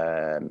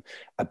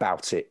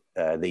about it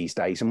these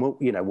days, and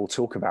we'll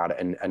talk about it,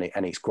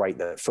 and it's great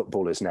that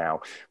footballers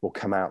now will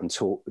come out and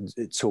talk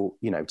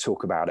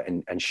about it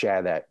and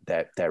share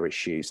their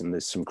issues, and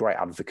there's some great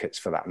advocates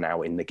for that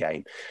now in the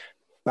game.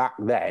 Back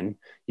then,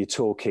 you're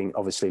talking,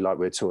 obviously, like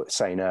we were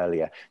saying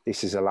earlier,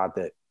 this is a lad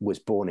that was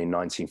born in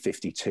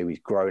 1952. He's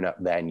grown up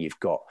then. You've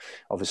got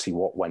obviously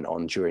what went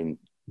on during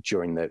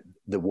the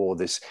war.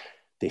 There's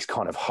this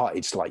kind of height.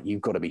 It's like,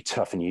 you've got to be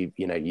tough, and you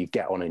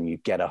get on and you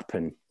get up,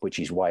 and which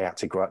is why I had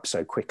to grow up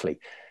so quickly.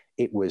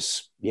 It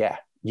was,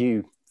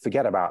 you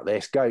forget about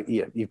this. Go,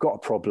 you've got a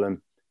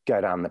problem.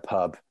 Go down the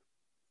pub,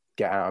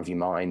 get out of your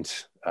mind.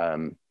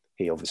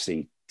 He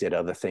obviously did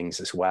other things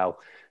as well.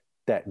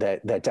 There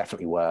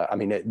definitely were. I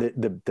mean,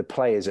 the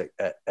players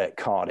at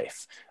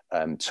Cardiff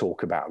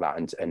talk about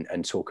that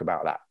and talk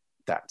about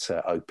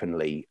that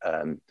openly.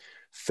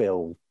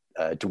 Phil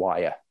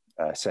Dwyer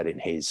said in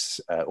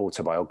his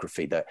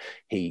autobiography that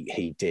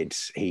he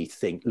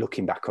think,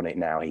 looking back on it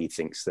now, he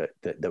thinks that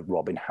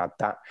Robin had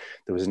that.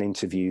 There was an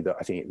interview that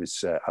I think it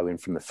was Owen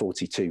from the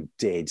 42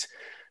 did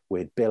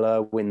with Bill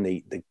Irwin,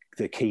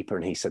 the keeper,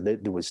 and he said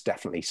that there was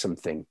definitely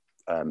something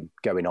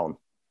going on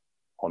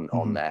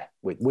there,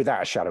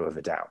 without a shadow of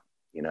a doubt.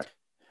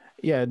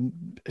 Yeah,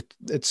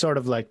 it's sort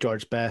of like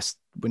George Best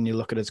when you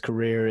look at his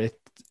career.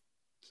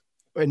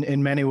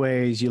 In many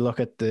ways, you look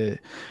at the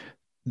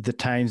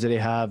times that he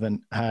had,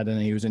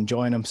 and he was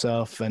enjoying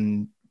himself,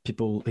 and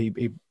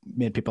he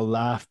made people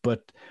laugh,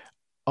 but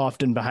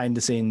often behind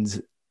the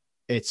scenes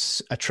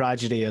it's a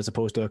tragedy as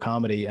opposed to a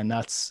comedy, and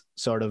that's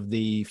sort of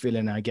the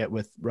feeling I get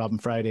with Robin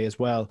Friday as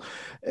well.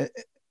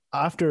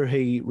 After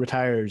he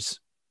retires,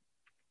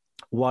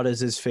 what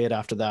is his fate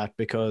after that?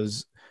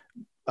 Because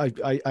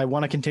I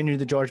want to continue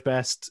the George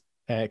Best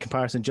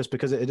comparison, just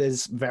because it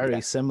is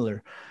very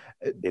similar.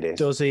 It is.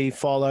 Does he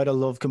fall out of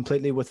love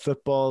completely with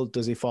football?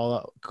 Does he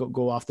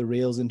go off the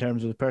rails in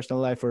terms of his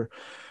personal life, or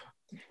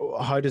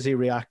how does he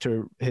react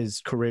to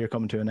his career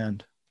coming to an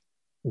end?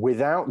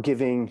 Without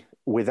giving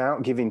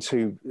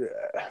too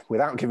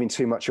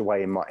much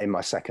away in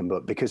my second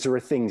book, because there are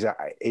things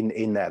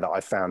in there that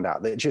I found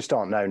out that just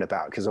aren't known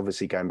about. Because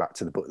obviously, going back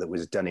to the book that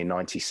was done in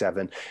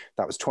 1997,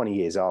 that was 20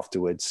 years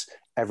afterwards.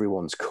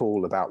 Everyone's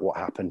cool about what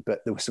happened,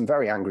 but there were some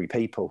very angry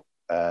people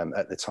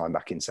at the time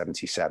back in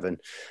 1977.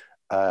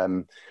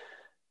 I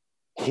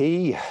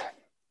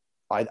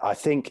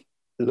think,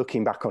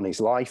 looking back on his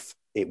life,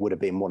 it would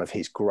have been one of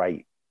his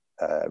great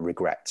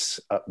regrets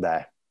up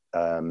there,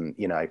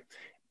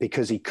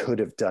 because he could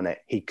have done it.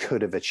 He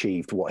could have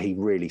achieved what he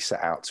really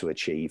set out to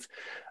achieve.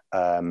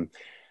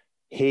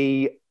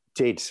 He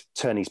did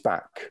turn his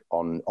back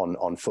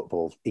on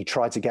football. He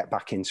tried to get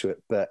back into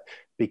it, but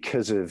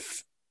because of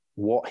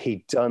what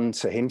he'd done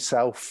to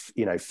himself,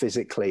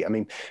 physically, I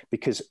mean,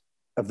 because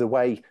of the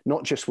way,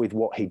 not just with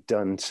what he'd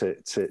done to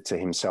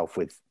himself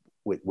with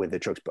the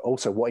drugs, but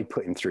also what he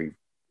put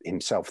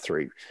himself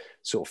through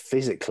sort of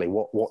physically,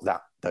 what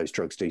those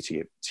drugs do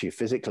to you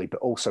physically, but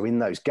also in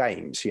those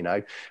games,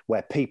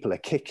 where people are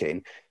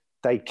kicking,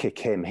 they'd kick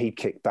him, he'd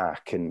kick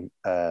back, and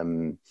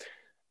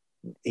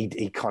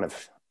he kind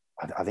of,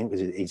 I think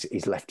it was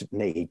his left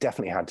knee, he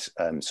definitely had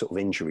sort of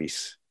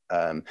injuries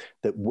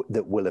that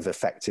will have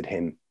affected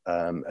him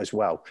as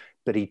well.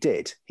 But he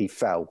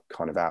fell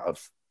kind of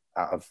out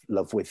of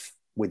love with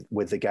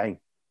the game,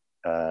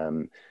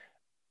 and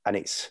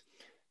it's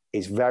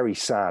very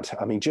sad.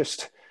 I mean,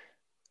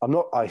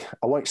 I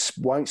won't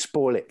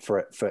spoil it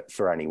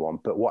for anyone,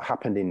 but what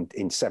happened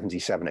in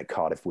 77 at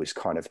Cardiff was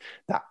kind of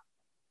that,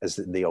 as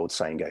the old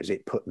saying goes,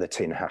 it put the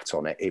tin hat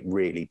on it. It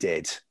really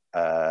did.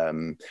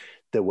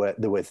 There were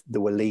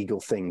legal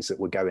things that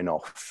were going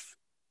off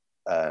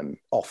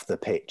the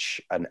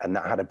pitch, and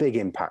that had a big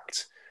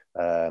impact.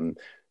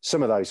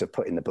 Some of those I've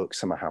put in the book,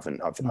 some I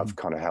haven't. I've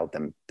kind of held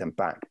them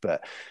back.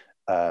 But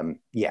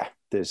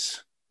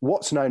there's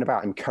what's known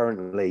about him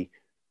currently.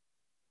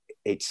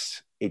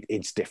 It's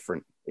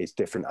different. It's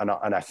different.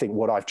 And I think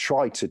what I've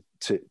tried to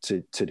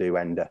do,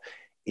 Enda,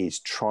 is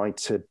try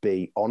to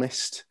be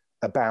honest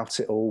about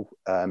it all,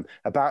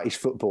 about his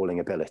footballing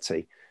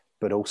ability,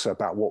 but also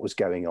about what was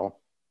going on,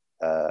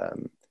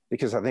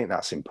 because I think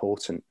that's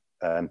important.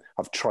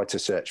 I've tried to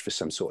search for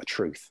some sort of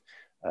truth,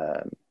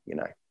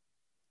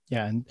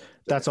 Yeah, and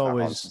that's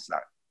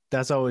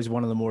always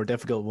one of the more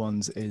difficult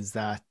ones, is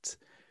that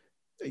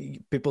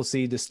people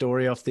see the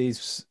story of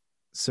these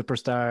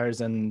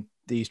superstars and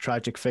these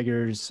tragic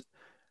figures,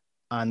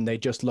 and they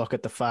just look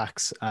at the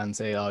facts and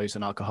say, oh, he's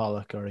an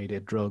alcoholic or he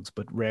did drugs,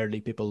 but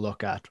rarely people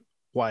look at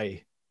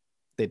why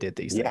they did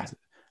these things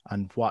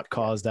and what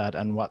caused that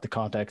and what the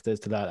context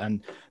is to that.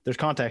 And there's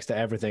context to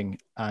everything.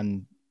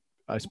 And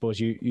I suppose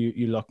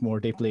you look more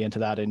deeply into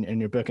that in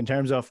your book. In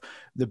terms of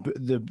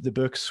the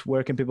books,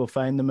 where can people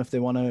find them if they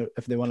want to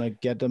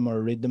get them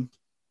or read them?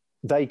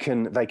 They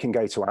can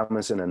go to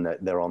Amazon and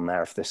they're on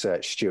there if they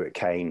search Stuart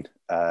Kane,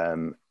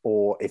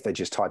 or if they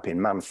just type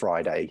in Man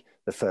Friday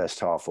the first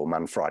half or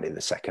Man Friday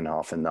the second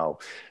half, and they'll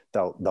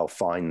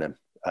find them.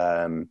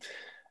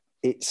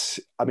 It's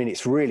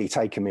really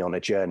taken me on a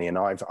journey, and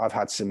I've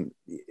had some.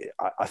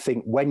 I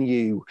think when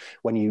you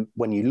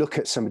look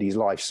at somebody's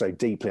life so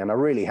deeply, and I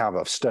really have.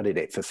 I've studied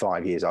it for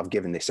 5 years. I've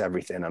given this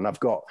everything, and I've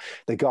got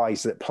the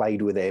guys that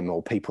played with him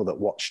or people that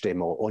watched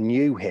him or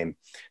knew him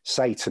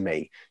say to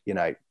me,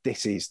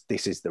 this is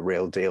the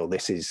real deal.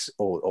 This is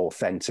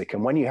authentic.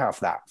 And when you have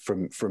that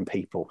from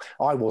people,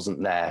 I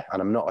wasn't there,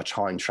 and I'm not a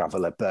time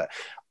traveler, but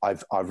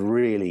I've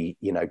really,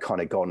 kind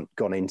of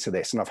gone into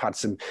this, and I've had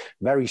some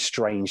very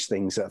strange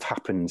things that have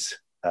happened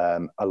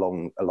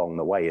along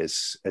the way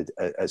as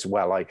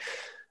well. I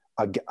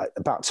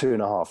about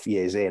 2.5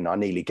 years in, I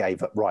nearly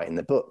gave up writing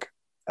the book,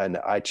 and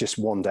I just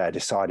one day I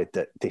decided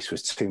that this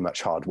was too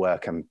much hard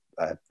work, and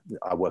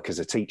I work as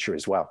a teacher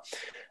as well,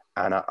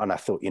 and I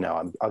thought,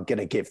 I'm going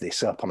to give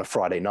this up on a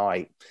Friday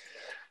night.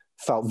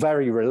 Felt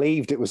very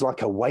relieved. It was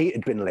like a weight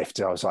had been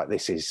lifted. I was like,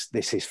 this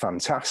is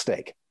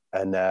fantastic,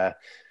 and I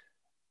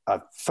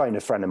phoned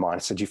a friend of mine. I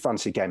said, "Do you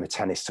fancy a game of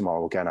tennis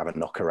tomorrow? We'll go and have a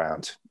knock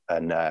around."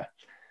 And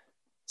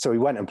so we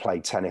went and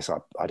played tennis.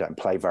 I don't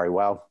play very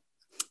well.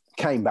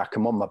 Came back,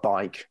 I'm on my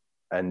bike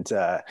and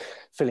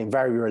feeling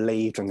very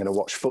relieved. I'm going to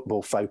watch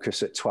Football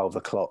Focus at 12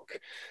 o'clock.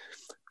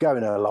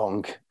 Going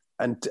along,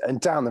 and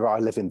down the road, I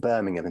live in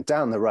Birmingham, and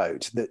down the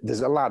road,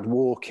 there's a lad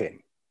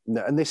walking.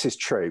 And this is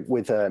true,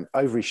 with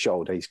over his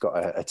shoulder, he's got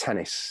a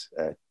tennis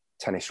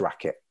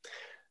racket.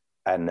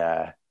 And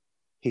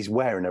he's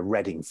wearing a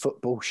Reading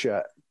football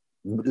shirt,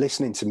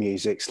 listening to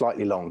music,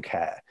 slightly long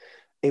hair.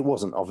 It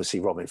wasn't obviously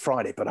Robin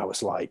Friday, but I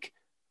was like,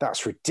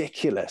 that's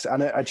ridiculous.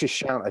 And I just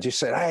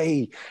said,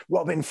 "Hey,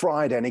 Robin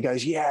Friday." And he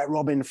goes, "Yeah,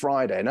 Robin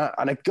Friday." And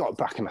I got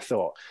back and I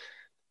thought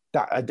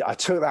that I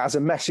took that as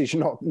a message,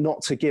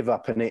 not to give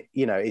up. And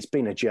it's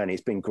been a journey.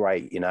 It's been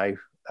great. I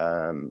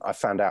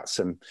found out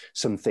some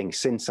things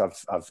since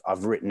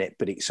I've written it,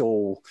 but it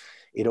all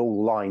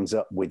lines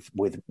up with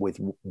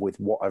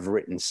what I've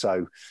written.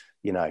 So,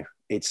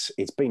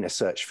 it's been a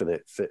search for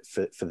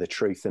the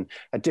truth, and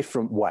a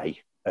different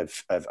way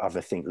of I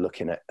think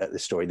looking at the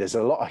story. There's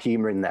a lot of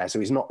humour in there, so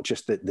it's not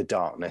just the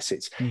darkness.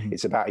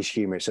 It's about his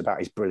humour. It's about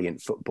his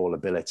brilliant football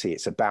ability.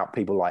 It's about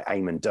people like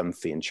Eamon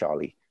Dunphy and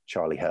Charlie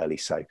Hurley.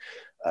 So,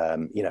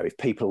 if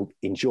people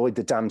enjoyed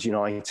The Damned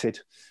United,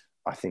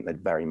 I think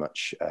they'd very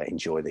much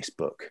enjoy this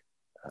book.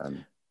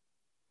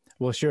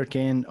 Well, Stuart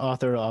Kane,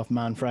 author of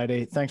Man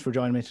Friday, thanks for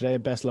joining me today.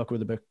 Best luck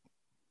with the book.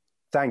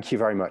 Thank you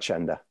very much,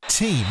 Enda.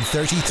 Team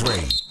 33.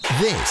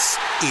 This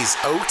is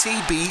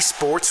OTB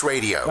Sports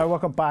Radio. Now,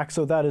 welcome back.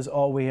 So that is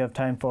all we have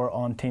time for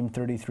on Team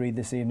 33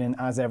 this evening.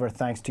 As ever,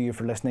 thanks to you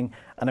for listening.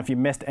 And if you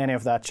missed any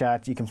of that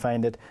chat, you can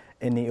find it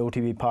in the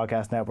OTB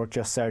Podcast Network.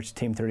 Just search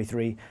Team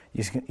 33.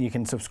 You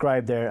can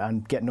subscribe there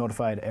and get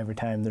notified every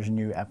time there's a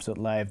new episode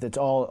live. It's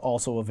all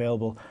also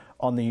available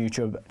on the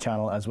YouTube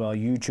channel as well,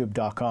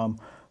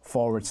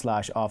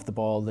 youtube.com/Off the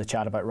Ball. The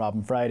chat about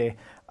Robin Friday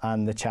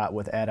and the chat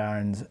with Ed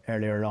Aarons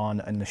earlier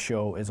on in the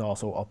show is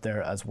also up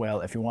there as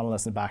well. If you want to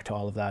listen back to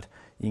all of that,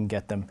 you can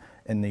get them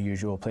in the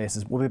usual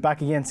places. We'll be back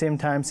again, same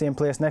time, same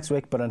place next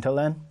week. But until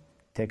then,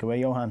 take away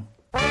Johan.